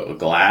through a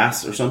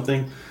glass or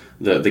something.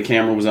 The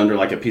camera was under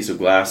like a piece of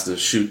glass to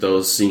shoot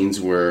those scenes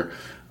where...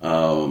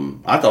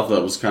 I thought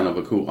that was kind of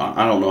a cool.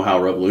 I don't know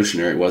how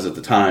revolutionary it was at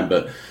the time,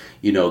 but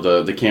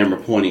the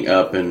camera pointing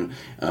up and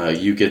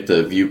you get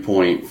the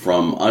viewpoint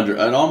from under.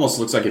 It almost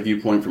looks like a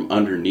viewpoint from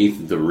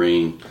underneath the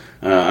ring.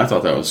 I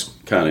thought that was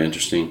kind of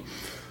interesting.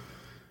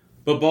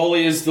 But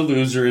Bully is the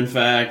loser, in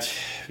fact,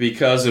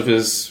 because of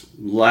his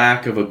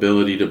lack of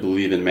ability to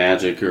believe in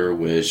magic or a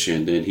wish,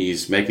 and then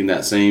he's making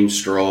that same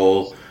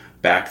stroll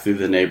back through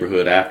the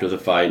neighborhood after the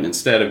fight, and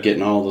instead of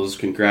getting all those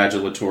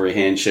congratulatory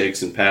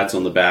handshakes and pats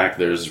on the back,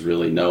 there's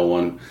really no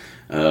one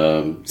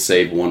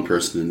save one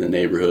person in the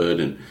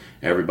neighborhood, and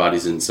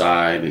everybody's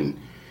inside, and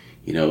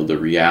the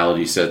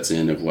reality sets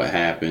in of what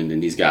happened,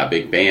 and he's got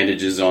big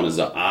bandages on his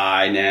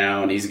eye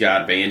now, and he's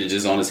got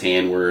bandages on his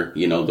hand where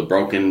the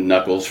broken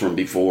knuckles from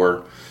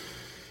before.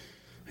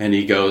 And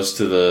he goes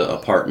to the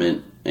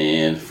apartment,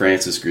 and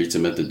Frances greets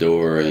him at the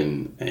door,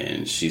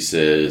 and she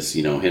says,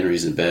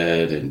 Henry's in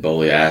bed, and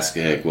Bully asks,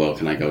 well,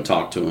 can I go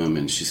talk to him?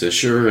 And she says,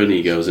 sure, and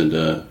he goes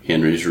into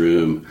Henry's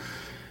room,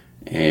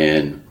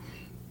 and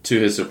to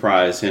his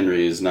surprise,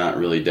 Henry is not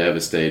really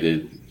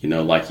devastated,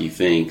 like he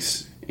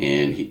thinks,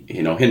 and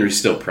Henry's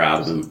still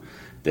proud of him,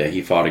 that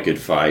he fought a good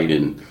fight,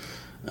 and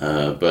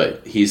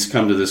But he's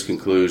come to this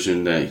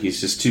conclusion that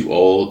he's just too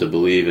old to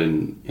believe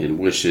in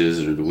wishes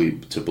or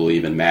to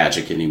believe in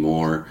magic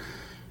anymore.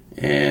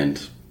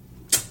 And,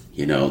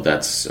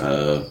 that's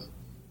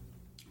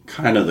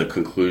kind of the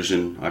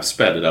conclusion. I've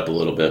sped it up a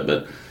little bit,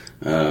 but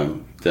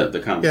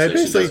the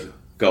conversation does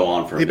go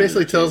on for a minute. He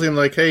basically tells him,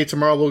 like, hey,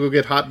 tomorrow we'll go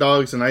get hot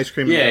dogs and ice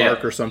cream in the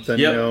park or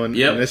something, and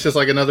it's just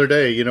like another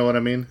day, you know what I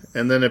mean?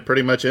 And then it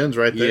pretty much ends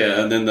right there.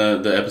 Yeah, and then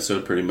the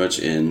episode pretty much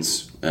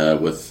ends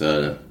with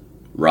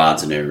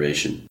Rod's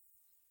narration.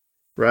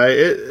 Right.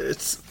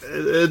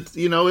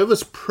 It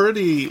was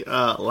pretty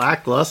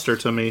lackluster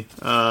to me,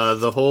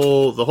 the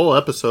whole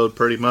episode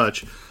pretty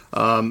much.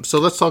 So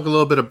let's talk a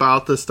little bit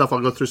about this stuff.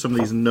 I'll go through some of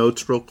these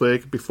notes real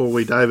quick before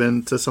we dive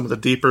into some of the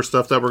deeper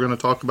stuff that we're going to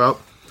talk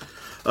about.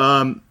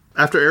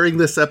 After airing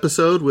this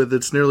episode with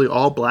its nearly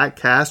all-black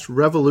cast,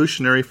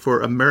 revolutionary for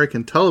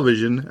American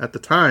television at the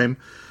time,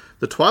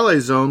 The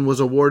Twilight Zone was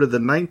awarded the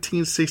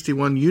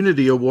 1961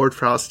 Unity Award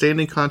for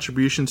Outstanding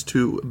Contributions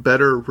to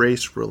Better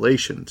Race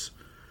Relations.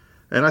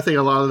 And I think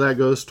a lot of that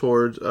goes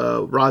towards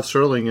Rod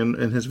Serling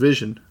and his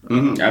vision.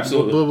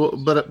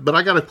 Absolutely. But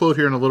I got a quote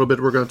here in a little bit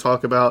we're going to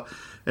talk about,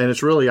 and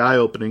it's really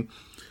eye-opening.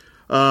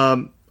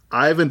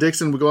 Ivan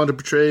Dixon would go on to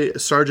portray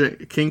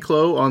Sergeant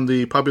Kinklo on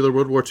the popular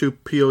World War II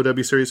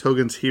POW series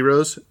Hogan's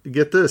Heroes.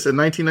 Get this, in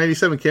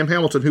 1997, Kim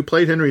Hamilton, who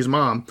played Henry's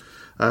mom,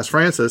 as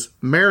Frances,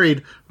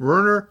 married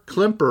Werner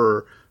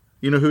Klemperer.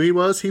 You know who he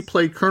was? He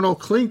played Colonel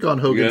Klink on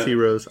Hogan's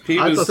Heroes.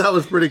 I thought that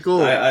was pretty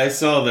cool. I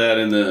saw that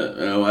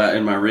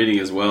in my reading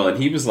as well,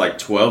 and he was like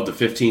 12 to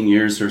 15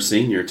 years her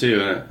senior,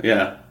 too.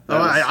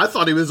 I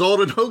thought he was old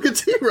in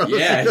Hogan's Heroes.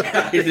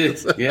 Yeah, he did.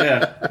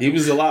 Yeah, he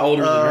was a lot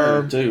older than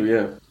her, too,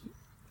 yeah.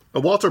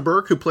 Walter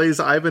Burke, who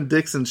plays Ivan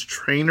Dixon's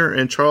trainer,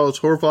 and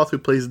Charles Horvath, who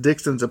plays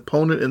Dixon's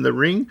opponent in the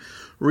ring,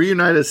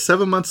 reunited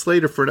 7 months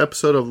later for an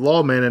episode of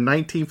Lawman in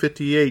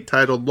 1958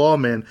 titled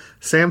Lawman,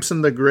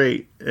 Samson the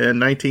Great in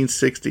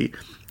 1960.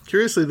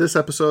 Curiously, this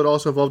episode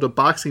also involved a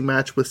boxing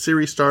match with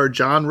series star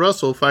John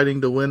Russell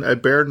fighting to win a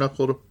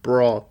bare-knuckled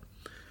brawl.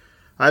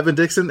 Ivan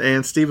Dixon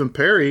and Stephen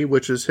Perry,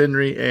 which is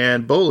Henry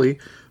and Boley,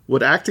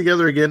 would act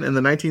together again in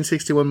the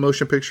 1961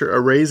 motion picture A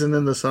Raisin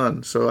in the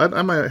Sun. So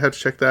I might have to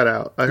check that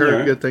out. I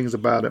heard good things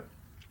about it.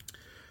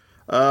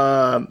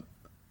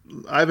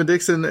 Ivan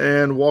Dixon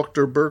and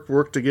Walter Burke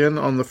worked again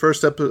on the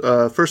first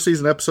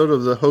season episode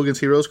of the Hogan's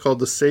Heroes called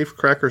The Safe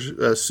Cracker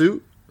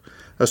Suite.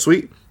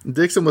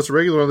 Dixon was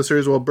regular on the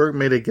series while Burke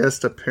made a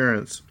guest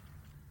appearance.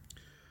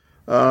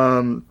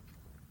 Let's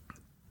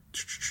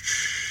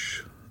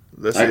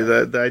see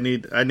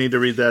that I need to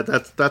read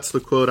that. That's the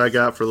quote I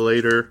got for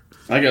later.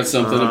 I got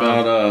something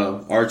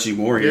about Archie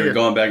Moore here,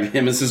 going back to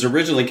him. It says,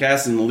 originally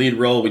cast in the lead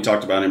role, we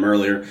talked about him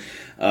earlier,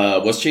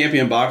 was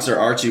champion boxer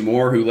Archie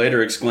Moore, who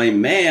later exclaimed,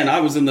 "Man,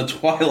 I was in the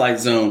Twilight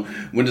Zone,"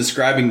 when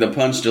describing the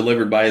punch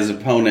delivered by his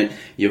opponent,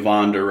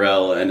 Yvonne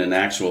Durrell, in an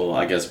actual,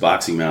 I guess,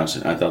 boxing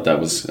match. I thought that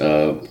was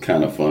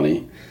kind of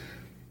funny.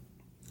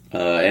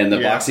 And the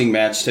boxing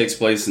match takes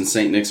place in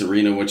St. Nick's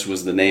Arena, which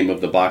was the name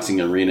of the boxing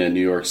arena in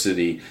New York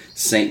City,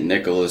 St.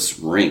 Nicholas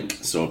Rink.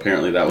 So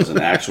apparently that was an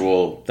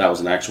actual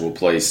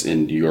place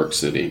in New York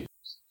City.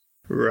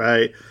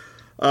 Right.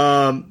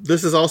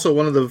 This is also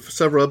one of the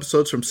several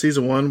episodes from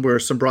season 1 where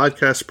some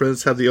broadcast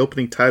prints have the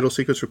opening title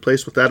sequence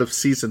replaced with that of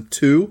season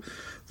 2.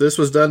 This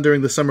was done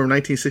during the summer of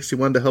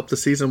 1961 to help the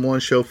season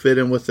 1 show fit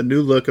in with the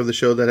new look of the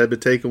show that had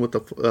been taken with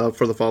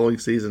for the following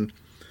season.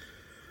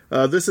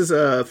 This is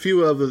a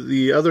few of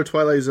the other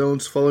Twilight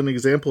Zones following an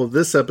example of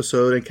this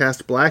episode and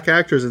cast black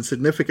actors in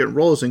significant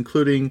roles,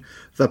 including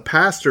the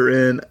pastor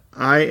in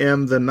I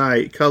Am the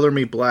Night, Color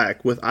Me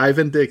Black, with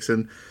Ivan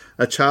Dixon,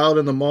 a child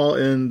in the mall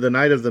in The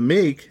Night of the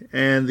Meek,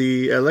 and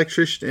the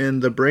electrician in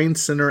the Brain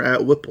Center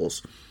at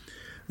Whipple's.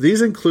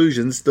 These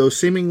inclusions, though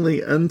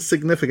seemingly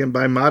insignificant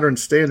by modern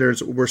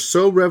standards, were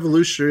so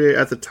revolutionary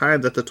at the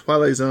time that the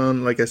Twilight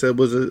Zone, like I said,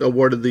 was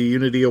awarded the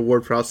Unity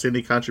Award for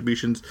Outstanding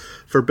Contributions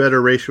for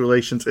Better Race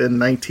Relations in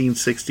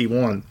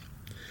 1961.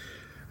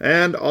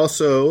 And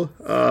also,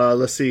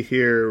 let's see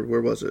here,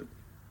 where was it?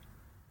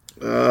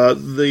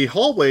 The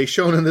hallway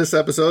shown in this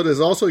episode is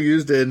also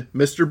used in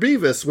Mr.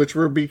 Beavis, which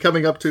we'll be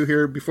coming up to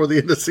here before the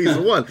end of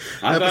season 1.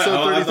 I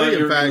thought you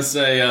were going to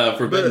say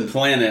Forbidden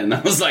Planet, and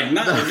I was like,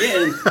 not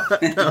again.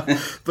 No,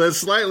 but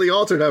slightly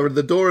altered. However,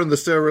 the door and the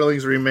stair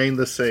railings remain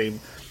the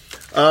same.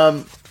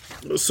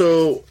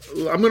 So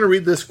I'm going to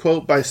read this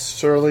quote by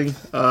Serling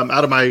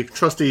out of my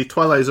trusty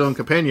Twilight Zone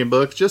companion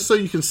book, just so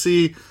you can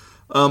see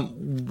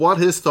what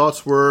his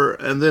thoughts were.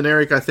 And then,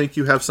 Eric, I think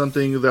you have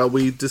something that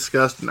we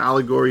discussed, an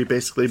allegory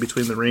basically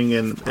between the ring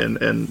and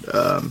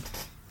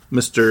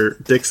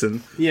Mr.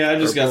 Dixon. Yeah, I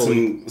just got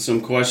some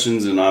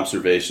questions and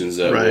observations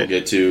that we'll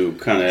get to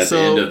kind of at the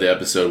end of the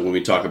episode when we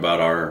talk about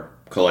our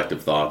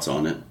collective thoughts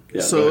on it.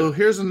 Yeah, so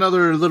here's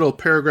another little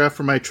paragraph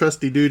from my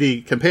trusty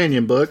duty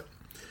companion book.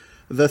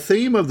 The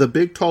theme of The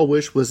Big Tall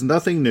Wish was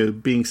nothing new,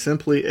 being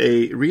simply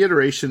a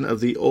reiteration of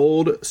the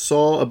old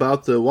saw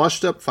about the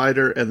washed-up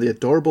fighter and the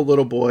adorable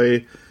little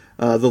boy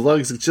the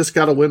Lugs just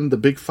got to win the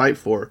big fight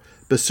for.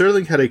 But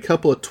Serling had a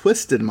couple of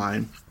twists in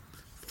mind.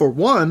 For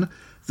one,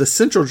 The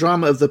central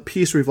drama of the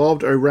piece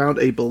revolved around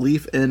a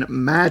belief in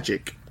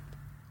magic.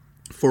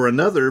 For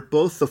another,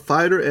 both the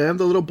fighter and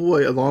the little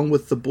boy, along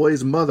with the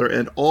boy's mother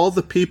and all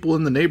the people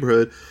in the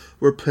neighborhood,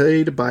 were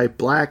played by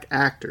black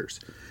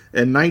actors.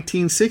 In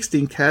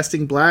 1916,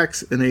 casting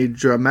blacks in a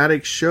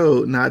dramatic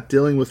show not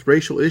dealing with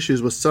racial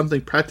issues was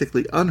something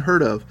practically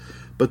unheard of,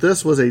 but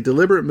this was a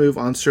deliberate move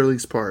on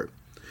Serling's part.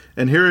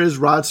 And here is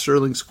Rod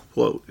Serling's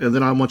quote, and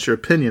then I want your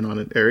opinion on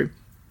it, Eric.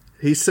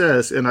 He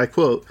says, and I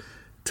quote,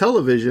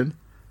 "Television,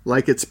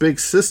 like its big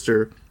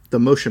sister, the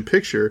motion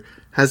picture,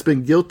 has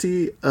been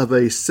guilty of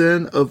a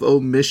sin of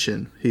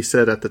omission," he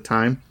said at the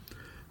time.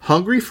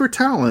 "Hungry for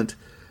talent,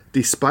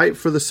 desperate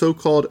for the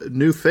so-called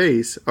new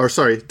face,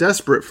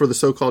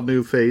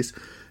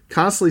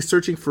 constantly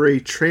searching for a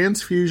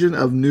transfusion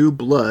of new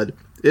blood,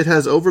 it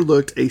has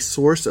overlooked a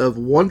source of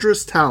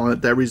wondrous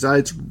talent that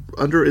resides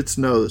under its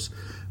nose.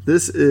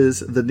 This is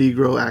the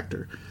Negro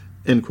actor."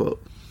 End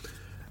quote.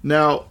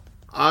 Now,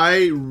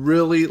 I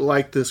really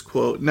like this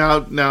quote.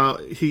 Now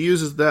he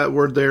uses that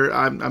word there.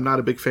 I'm not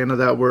a big fan of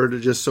that word,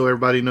 just so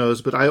everybody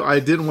knows. But I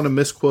didn't want to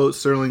misquote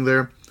Serling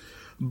there.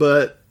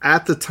 But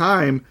at the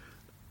time,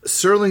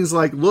 Serling's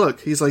like, look,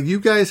 he's like, you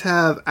guys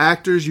have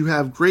actors, you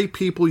have great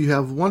people, you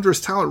have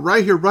wondrous talent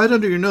right here, right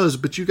under your nose,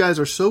 but you guys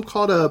are so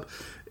caught up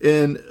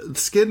in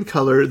skin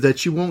color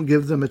that you won't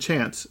give them a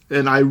chance.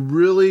 And I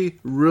really,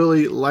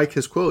 really like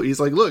his quote. He's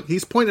like, look,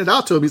 he's pointed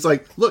out to him. He's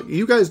like, look,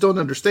 you guys don't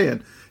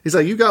understand. He's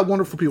like, you got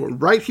wonderful people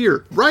right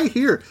here,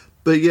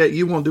 but yet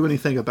you won't do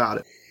anything about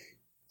it.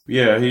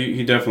 Yeah,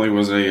 he definitely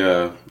was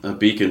a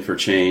beacon for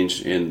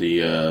change in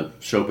the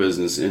show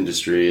business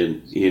industry.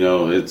 And, you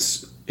know,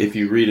 it's, if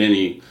you read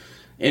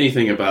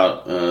anything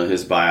about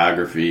his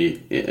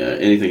biography,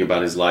 anything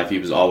about his life, he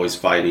was always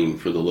fighting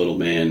for the little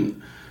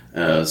man,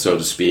 so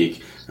to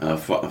speak,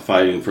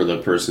 fighting for the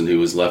person who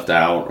was left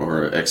out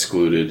or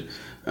excluded.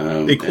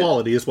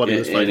 Equality is what he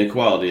was fighting.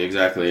 Equality,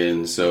 exactly.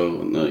 And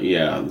so,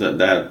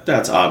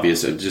 that's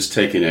obvious. Just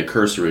taking a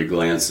cursory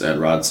glance at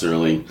Rod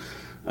Serling,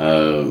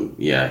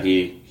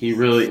 he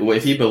really,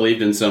 if he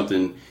believed in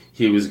something,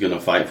 he was going to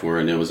fight for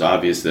it. And it was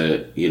obvious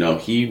that, you know,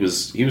 he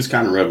was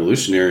kind of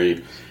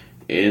revolutionary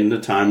in the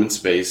time and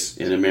space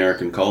in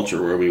American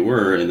culture where we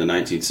were in the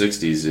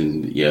 1960s.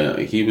 And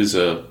he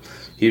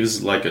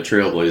was like a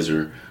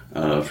trailblazer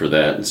for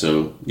that. And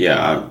so,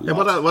 and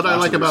what I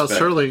like about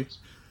Serling,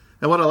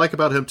 and what I like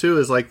about him too,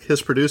 is like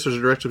his producers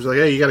and directors are like,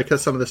 hey, you got to cut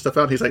some of this stuff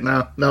out. And he's like,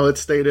 no, it's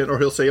stayed in, or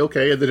he'll say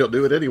okay, and then he'll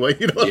do it anyway.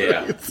 You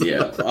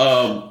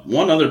know?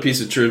 One other piece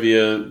of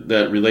trivia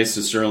that relates to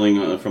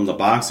Serling from the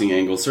boxing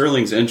angle: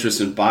 Serling's interest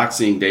in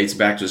boxing dates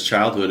back to his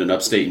childhood in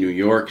upstate New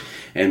York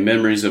and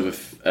memories of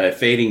a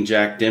fading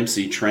Jack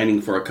Dempsey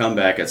training for a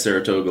comeback at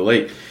Saratoga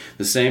Lake.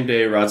 The same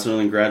day Rod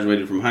Serling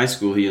graduated from high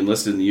school, he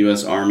enlisted in the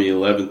U.S. Army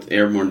 11th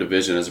Airborne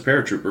Division as a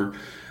paratrooper.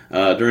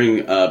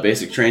 During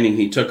basic training,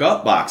 he took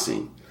up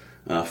boxing.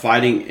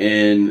 Fighting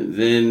in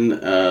then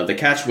the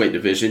catchweight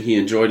division, he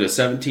enjoyed a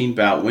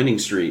 17-bout winning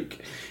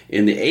streak.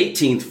 In the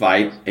 18th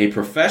fight, a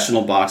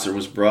professional boxer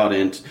was brought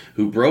in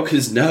who broke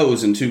his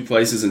nose in 2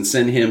 places and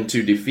sent him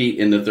to defeat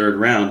in the 3rd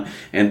round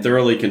and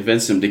thoroughly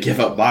convinced him to give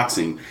up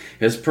boxing.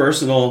 His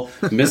personal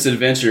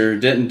misadventure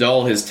didn't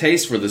dull his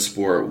taste for the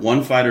sport.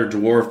 One fighter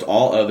dwarfed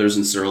all others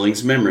in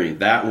Serling's memory.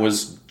 That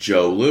was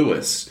Joe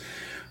Louis,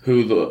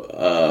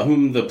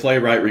 whom the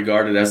playwright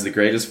regarded as the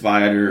greatest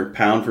fighter,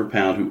 pound for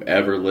pound, who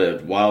ever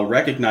lived. While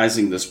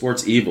recognizing the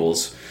sport's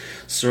evils,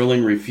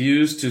 Serling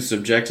refused to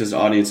subject his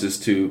audiences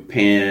to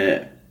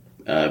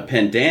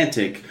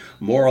pedantic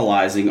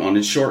moralizing on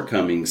its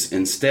shortcomings.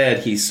 Instead,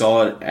 he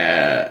saw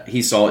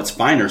its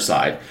finer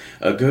side.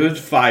 A good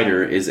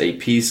fighter is a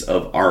piece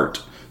of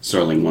art,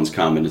 Serling once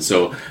commented.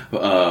 So,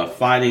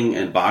 fighting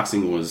and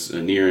boxing was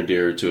near and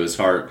dear to his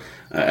heart,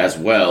 as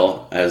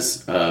well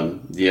as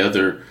the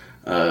other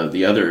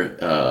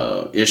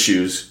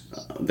issues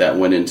that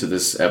went into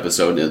this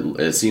episode.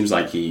 It seems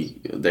like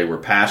they were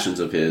passions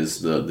of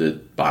his,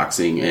 the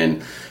boxing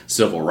and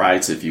civil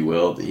rights, if you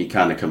will. He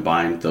kind of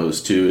combined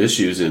those 2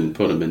 issues and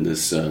put them in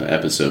this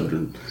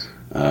episode,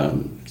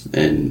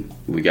 and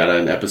we got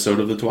an episode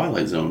of The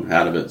Twilight Zone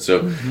out of it.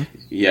 So,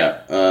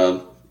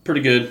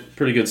 pretty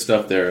good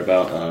stuff there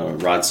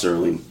about Rod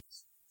Serling.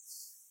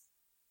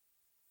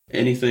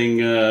 Anything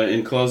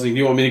in closing? Do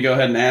you want me to go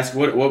ahead and ask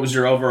what was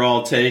your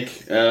overall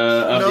take of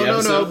the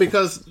episode?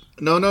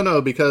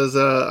 Because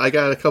I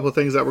got a couple of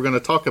things that we're going to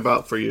talk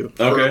about for you.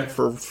 Okay.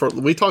 For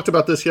we talked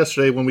about this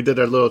yesterday when we did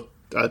our little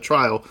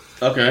trial.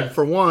 Okay.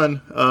 For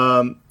one,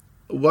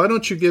 why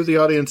don't you give the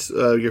audience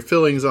your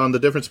feelings on the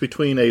difference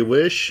between a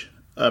wish,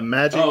 a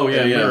magic, and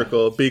a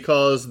miracle?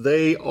 Because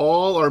they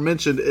all are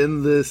mentioned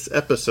in this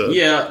episode.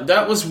 Yeah,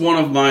 that was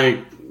one of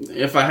my.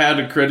 If I had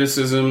a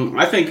criticism,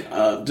 I think,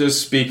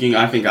 just speaking,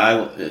 I think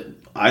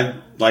I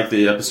like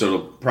the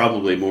episode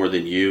probably more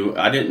than you.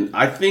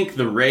 I think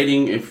the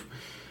rating, if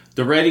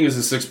the rating is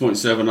a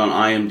 6.7 on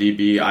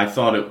IMDb, I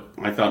thought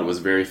it was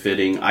very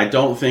fitting. I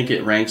don't think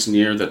it ranks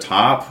near the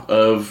top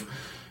of,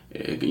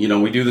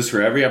 we do this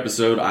for every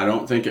episode. I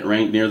don't think it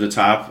ranked near the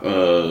top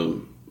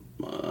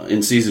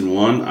in season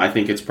 1. I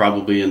think it's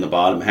probably in the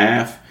bottom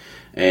half,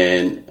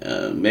 and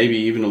maybe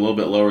even a little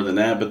bit lower than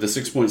that. But the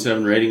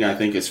 6.7 rating I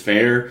think is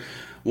fair.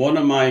 One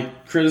of my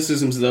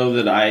criticisms, though,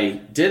 that I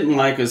didn't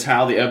like is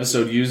how the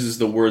episode uses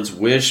the words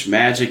wish,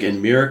 magic, and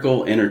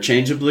miracle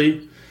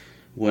interchangeably,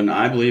 when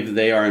I believe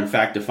they are in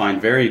fact defined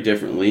very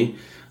differently.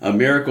 A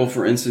miracle,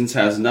 for instance,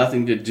 has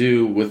nothing to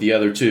do with the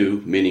other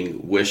two,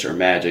 meaning wish or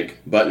magic,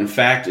 but in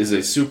fact is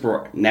a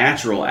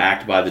supernatural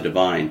act by the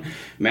divine.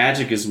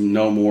 Magic is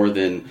no more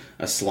than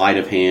a sleight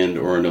of hand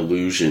or an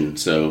illusion.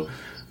 So,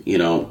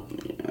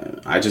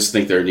 I just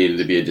think there needed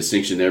to be a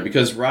distinction there,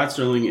 because Rod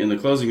Serling in the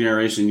closing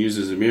narration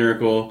uses a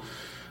miracle,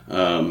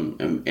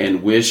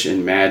 and wish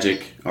and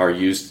magic are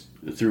used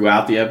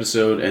throughout the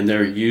episode, and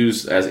they're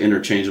used as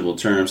interchangeable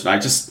terms. And I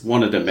just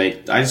wanted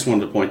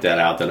to point that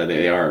out, that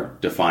they are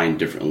defined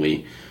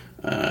differently,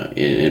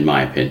 in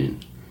my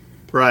opinion.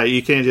 Right,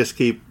 you can't just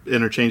keep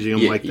interchanging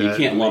them like that. You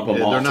can't lump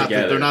them all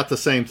together. They're not the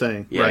same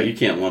thing. Yeah, right? You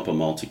can't lump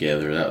them all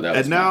together. That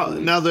was now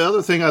the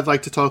other thing I'd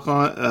like to talk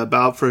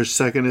about for a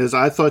second is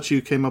I thought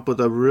you came up with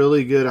a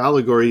really good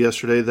allegory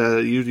yesterday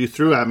that you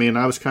threw at me, and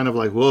I was kind of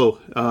like, whoa,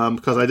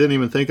 because I didn't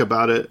even think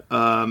about it.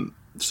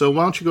 So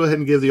why don't you go ahead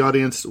and give the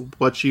audience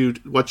what you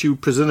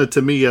presented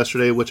to me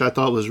yesterday, which I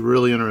thought was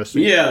really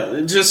interesting. Yeah,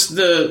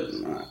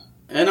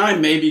 and I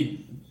may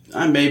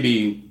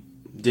be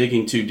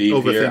digging too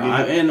deep here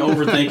and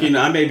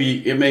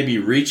overthinking. It may be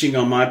reaching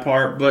on my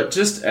part, but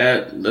just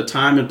at the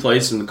time and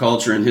place and the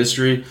culture and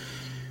history,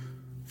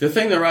 the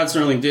thing that Rod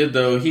Serling did,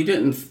 though, he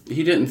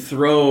didn't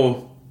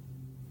throw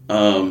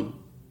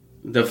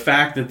the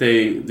fact that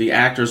the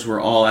actors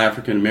were all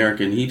African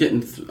American. He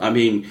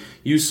didn't.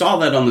 You saw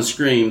that on the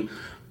screen,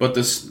 but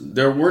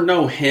there were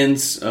no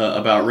hints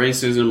about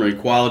racism or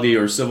equality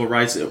or civil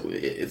rights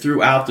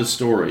throughout the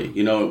story.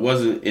 It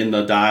wasn't in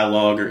the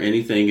dialogue or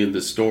anything in the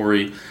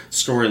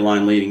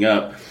storyline leading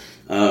up.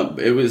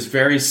 It was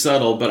very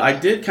subtle, but I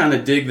did kind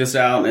of dig this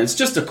out, and it's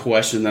just a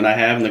question that I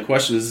have, and the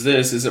question is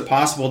this: is it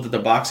possible that the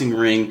boxing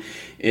ring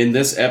in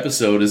this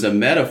episode is a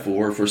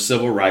metaphor for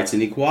civil rights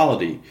and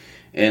equality,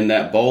 and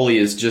that Boley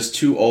is just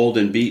too old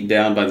and beaten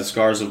down by the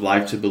scars of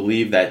life to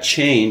believe that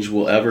change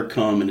will ever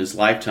come in his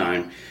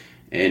lifetime?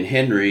 And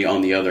Henry,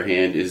 on the other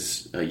hand,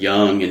 is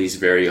young and he's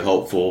very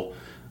hopeful,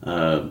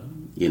 and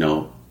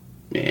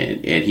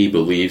he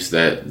believes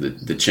that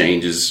the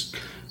changes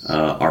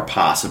are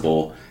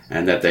possible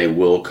and that they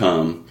will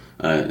come.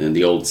 In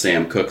the old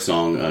Sam Cooke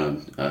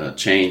song,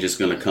 "Change is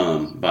going to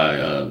come" by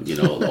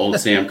old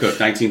Sam Cooke,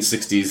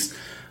 1960s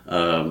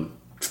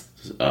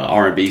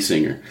R&B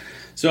singer.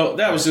 So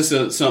that was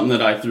just something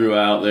that I threw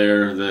out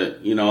there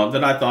that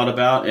that I thought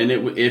about, and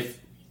if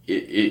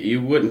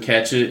you wouldn't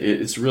catch it.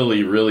 It's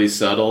really, really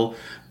subtle,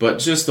 but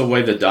just the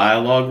way the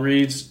dialogue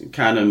reads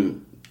kind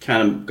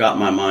of got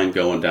my mind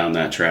going down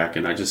that track,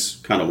 and I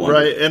just kind of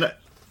wondered. Right,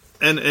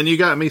 and you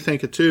got me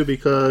thinking too,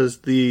 because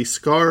the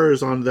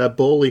scars on that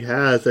Boley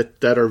has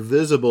that are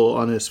visible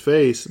on his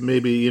face,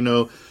 maybe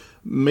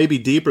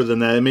deeper than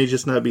that. It may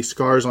just not be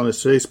scars on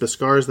his face, but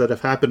scars that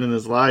have happened in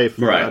his life,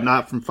 right.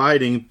 Not from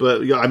fighting,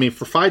 but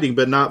for fighting,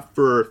 but not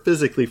for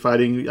physically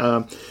fighting,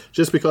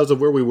 just because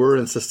of where we were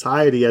in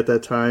society at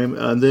that time.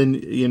 And then,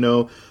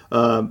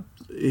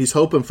 he's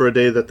hoping for a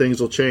day that things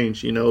will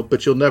change,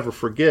 but you'll never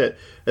forget.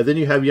 And then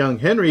you have young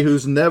Henry,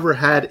 who's never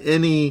had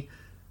any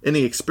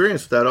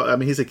experience with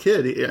that. He's a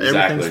kid. Exactly.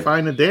 Everything's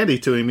fine and dandy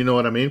to him. You know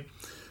what I mean?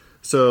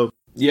 So.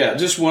 Yeah,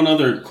 just one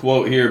other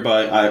quote here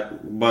by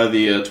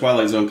the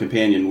Twilight Zone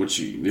companion, which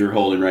you're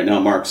holding right now.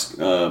 Mark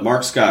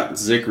Scott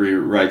Zickery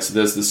writes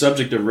this: "The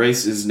subject of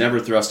race is never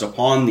thrust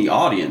upon the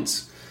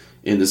audience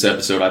in this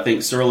episode. I think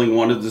Serling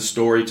wanted the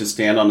story to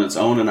stand on its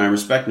own, and I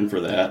respect him for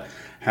that.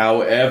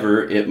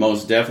 However, it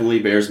most definitely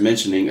bears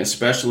mentioning,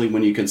 especially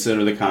when you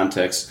consider the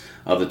context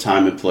of the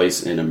time and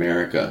place in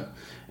America.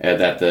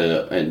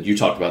 And you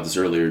talked about this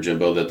earlier,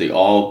 Jimbo, that the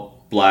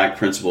all-black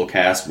principal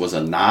cast was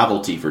a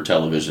novelty for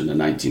television in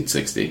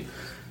 1960.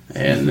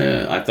 And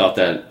I thought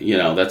that,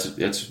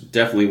 that's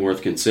definitely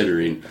worth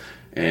considering.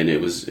 And it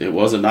was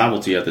a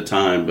novelty at the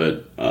time,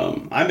 but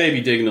I may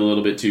be digging a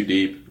little bit too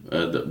deep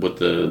with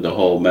the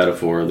whole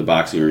metaphor of the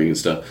boxing ring and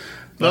stuff.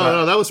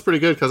 No, that was pretty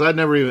good, because that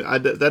never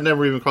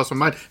even crossed my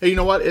mind. Hey, you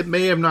know what? It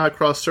may have not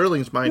crossed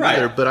Serling's mind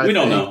either, but we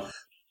don't know.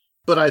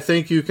 But I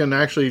think you can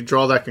actually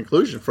draw that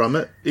conclusion from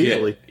it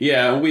easily.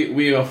 Yeah,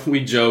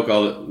 we joke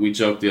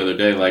the other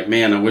day, like,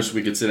 man, I wish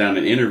we could sit down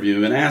and interview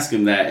him and ask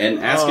him that, and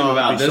ask him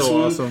about this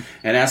one, awesome.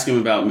 And ask him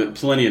about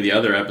plenty of the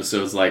other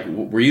episodes. Like,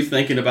 were you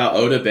thinking about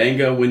Oda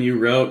Benga when you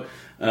wrote?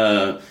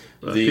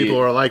 People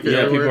are like it.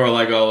 Yeah, people are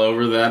like all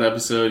over that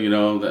episode.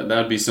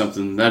 That'd be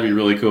something. That'd be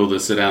really cool to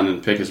sit down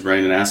and pick his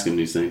brain and ask him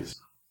these things.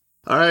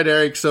 All right,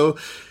 Eric. So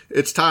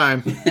it's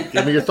time.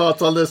 Give me your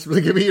thoughts on this.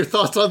 Give me your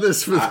thoughts on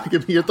this.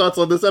 Give me your thoughts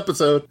on this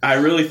episode. I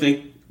really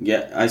think.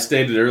 Yeah, I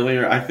stated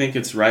earlier. I think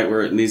it's right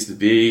where it needs to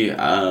be.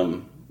 I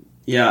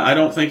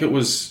don't think it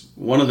was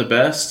one of the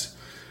best,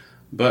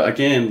 but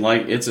again,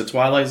 like, it's a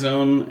Twilight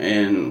Zone,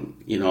 and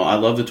I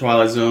love the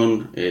Twilight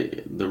Zone.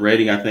 The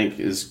rating, I think,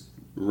 is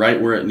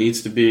right where it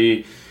needs to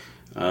be.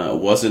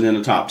 Wasn't in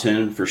the top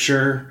 10 for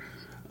sure.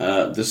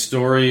 The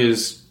story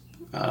is,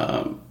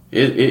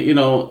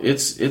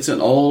 it's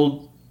an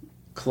old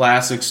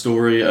classic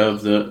story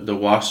of the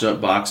washed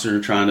up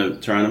boxer trying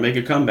to make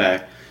a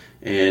comeback.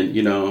 And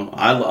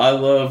I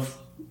love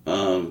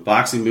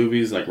boxing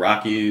movies like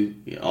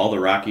Rocky. All the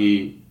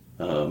Rocky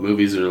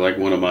movies are like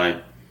one of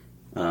my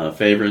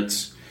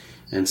favorites.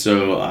 And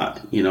so,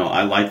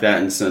 I like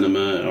that in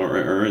cinema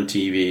or in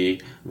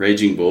TV.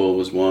 Raging Bull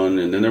was one,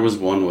 and then there was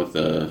one with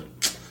there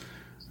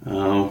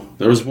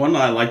was one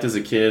that I liked as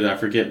a kid. I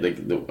forget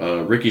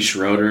the Ricky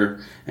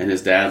Schroeder and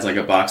his dad's like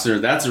a boxer.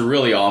 That's a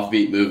really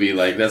offbeat movie.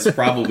 Like that's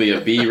probably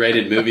a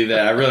B-rated movie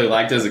that I really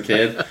liked as a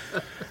kid.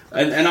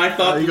 And I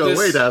thought you go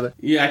way down there.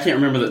 Yeah, I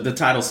can't remember the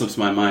title slips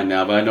my mind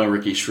now, but I know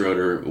Ricky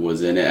Schroeder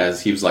was in it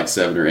as he was like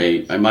 7 or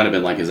 8. It might have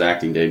been like his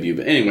acting debut,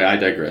 but anyway, I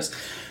digress.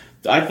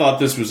 I thought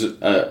this was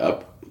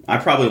I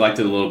probably liked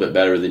it a little bit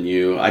better than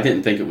you. I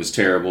didn't think it was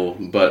terrible,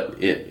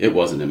 but it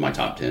wasn't in my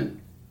top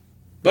 10.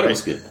 But it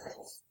was good.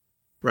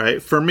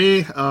 Right. For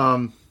me,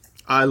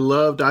 I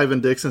loved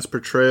Ivan Dixon's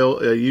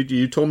portrayal.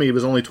 You told me he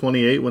was only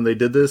 28 when they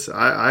did this.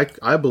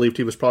 I believed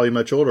he was probably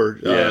much older.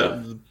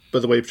 Yeah.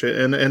 But the way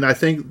and I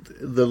think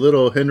the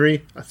little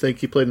Henry, I think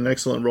he played an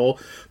excellent role.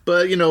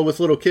 But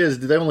with little kids,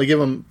 they only give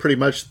them pretty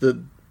much a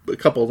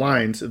couple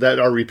lines that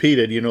are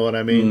repeated. You know what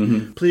I mean?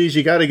 Mm-hmm. Please,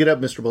 you got to get up,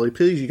 Mr. Bully.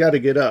 Please, you got to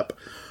get up.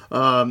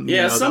 Some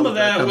of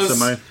that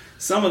was a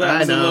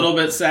little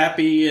bit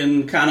sappy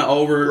and kind of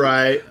over.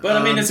 Right. But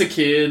I mean, as a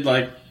kid,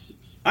 like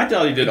I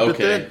thought he did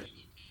okay.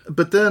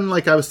 But then,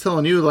 like I was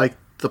telling you, like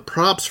the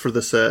props for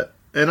the set,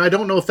 and I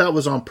don't know if that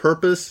was on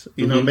purpose.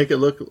 Make it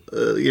look,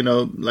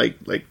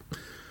 like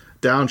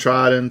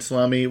downtrodden,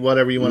 slummy,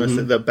 whatever you want to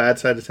say, the bad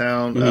side of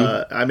town.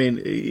 I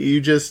mean,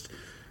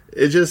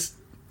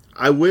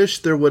 I wish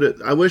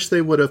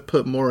they would have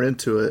put more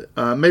into it.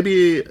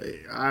 Maybe,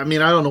 I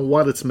mean, I don't know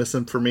what it's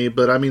missing for me,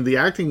 but I mean, the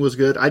acting was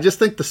good. I just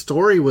think the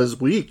story was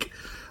weak.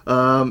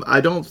 I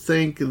don't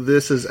think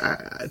this is,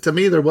 to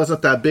me, there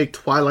wasn't that big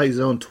Twilight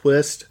Zone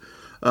twist.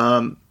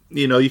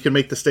 You can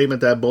make the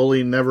statement that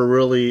Bully never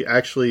really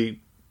actually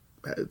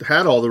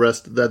had all the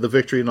rest, the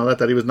victory and all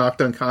that he was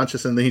knocked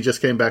unconscious and then he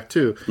just came back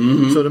too.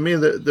 Mm-hmm. So to me,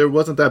 there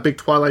wasn't that big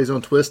Twilight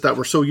Zone twist that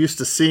we're so used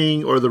to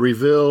seeing, or the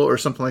reveal or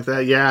something like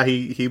that. Yeah,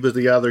 he was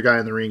the other guy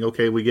in the ring.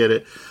 Okay, we get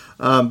it.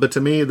 But to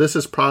me, this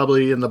is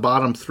probably in the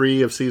bottom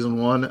 3 of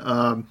season 1.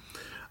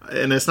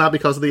 And it's not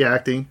because of the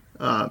acting.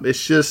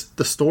 It's just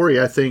the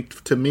story, I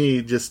think, to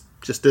me, just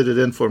did it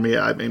in for me.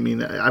 I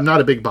mean, I'm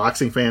not a big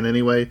boxing fan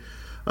anyway.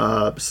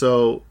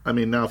 So, I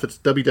mean, now if it's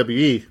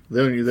WWE,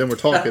 then we're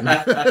talking.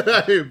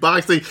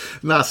 Boxing,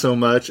 not so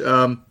much.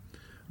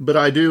 But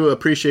I do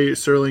appreciate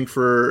Serling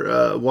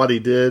for what he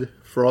did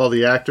for all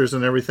the actors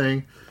and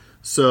everything.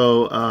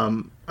 So,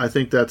 I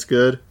think that's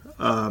good.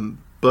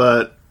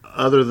 But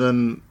other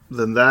than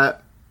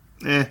that,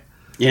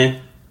 Yeah.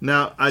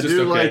 Now, I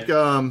do like,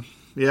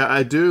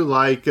 I do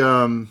like,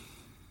 one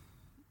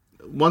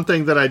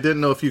thing that I didn't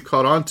know if you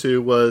caught on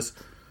to was,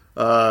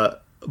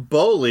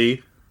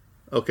 Bully.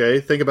 Okay,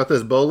 think about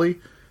this, Bully.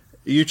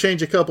 You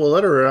change a couple of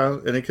letters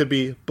around, and it could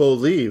be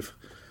Bolieve.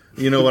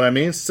 You know what I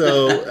mean?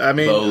 So, I'm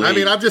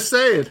just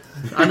saying.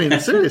 I mean,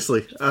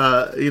 seriously.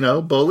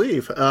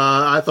 Bolieve.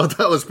 I thought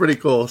that was pretty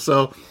cool.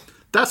 So,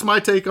 that's my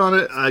take on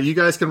it. You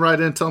guys can write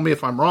in and tell me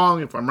if I'm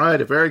wrong, if I'm right,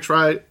 if Eric's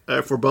right.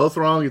 If we're both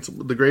wrong, it's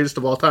the greatest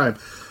of all time,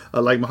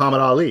 like Muhammad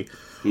Ali.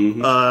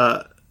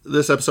 Mm-hmm.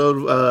 This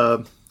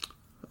episode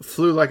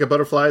flew like a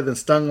butterfly, then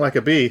stung like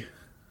a bee.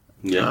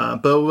 Yeah.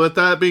 But with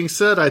that being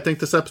said, I think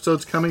this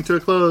episode's coming to a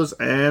close,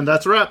 and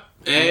that's a wrap.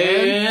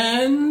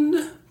 And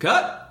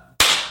cut.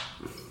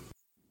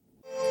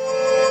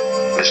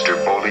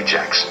 Mr. Bully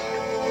Jackson,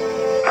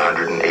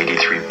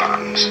 183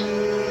 pounds,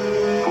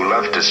 who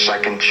left a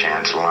second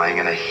chance lying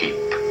in a heap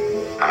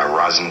on a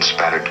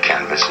rosin-spattered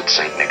canvas at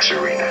St. Nick's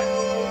Arena.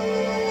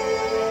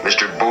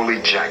 Mr.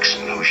 Bully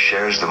Jackson, who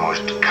shares the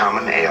most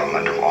common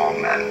ailment of all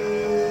men,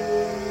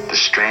 the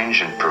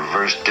strange and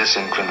perverse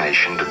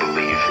disinclination to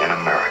believe in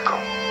a miracle.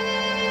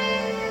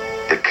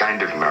 The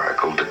kind of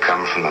miracle to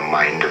come from the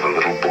mind of a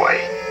little boy,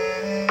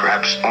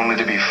 perhaps only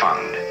to be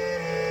found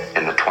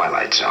in the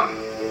Twilight Zone.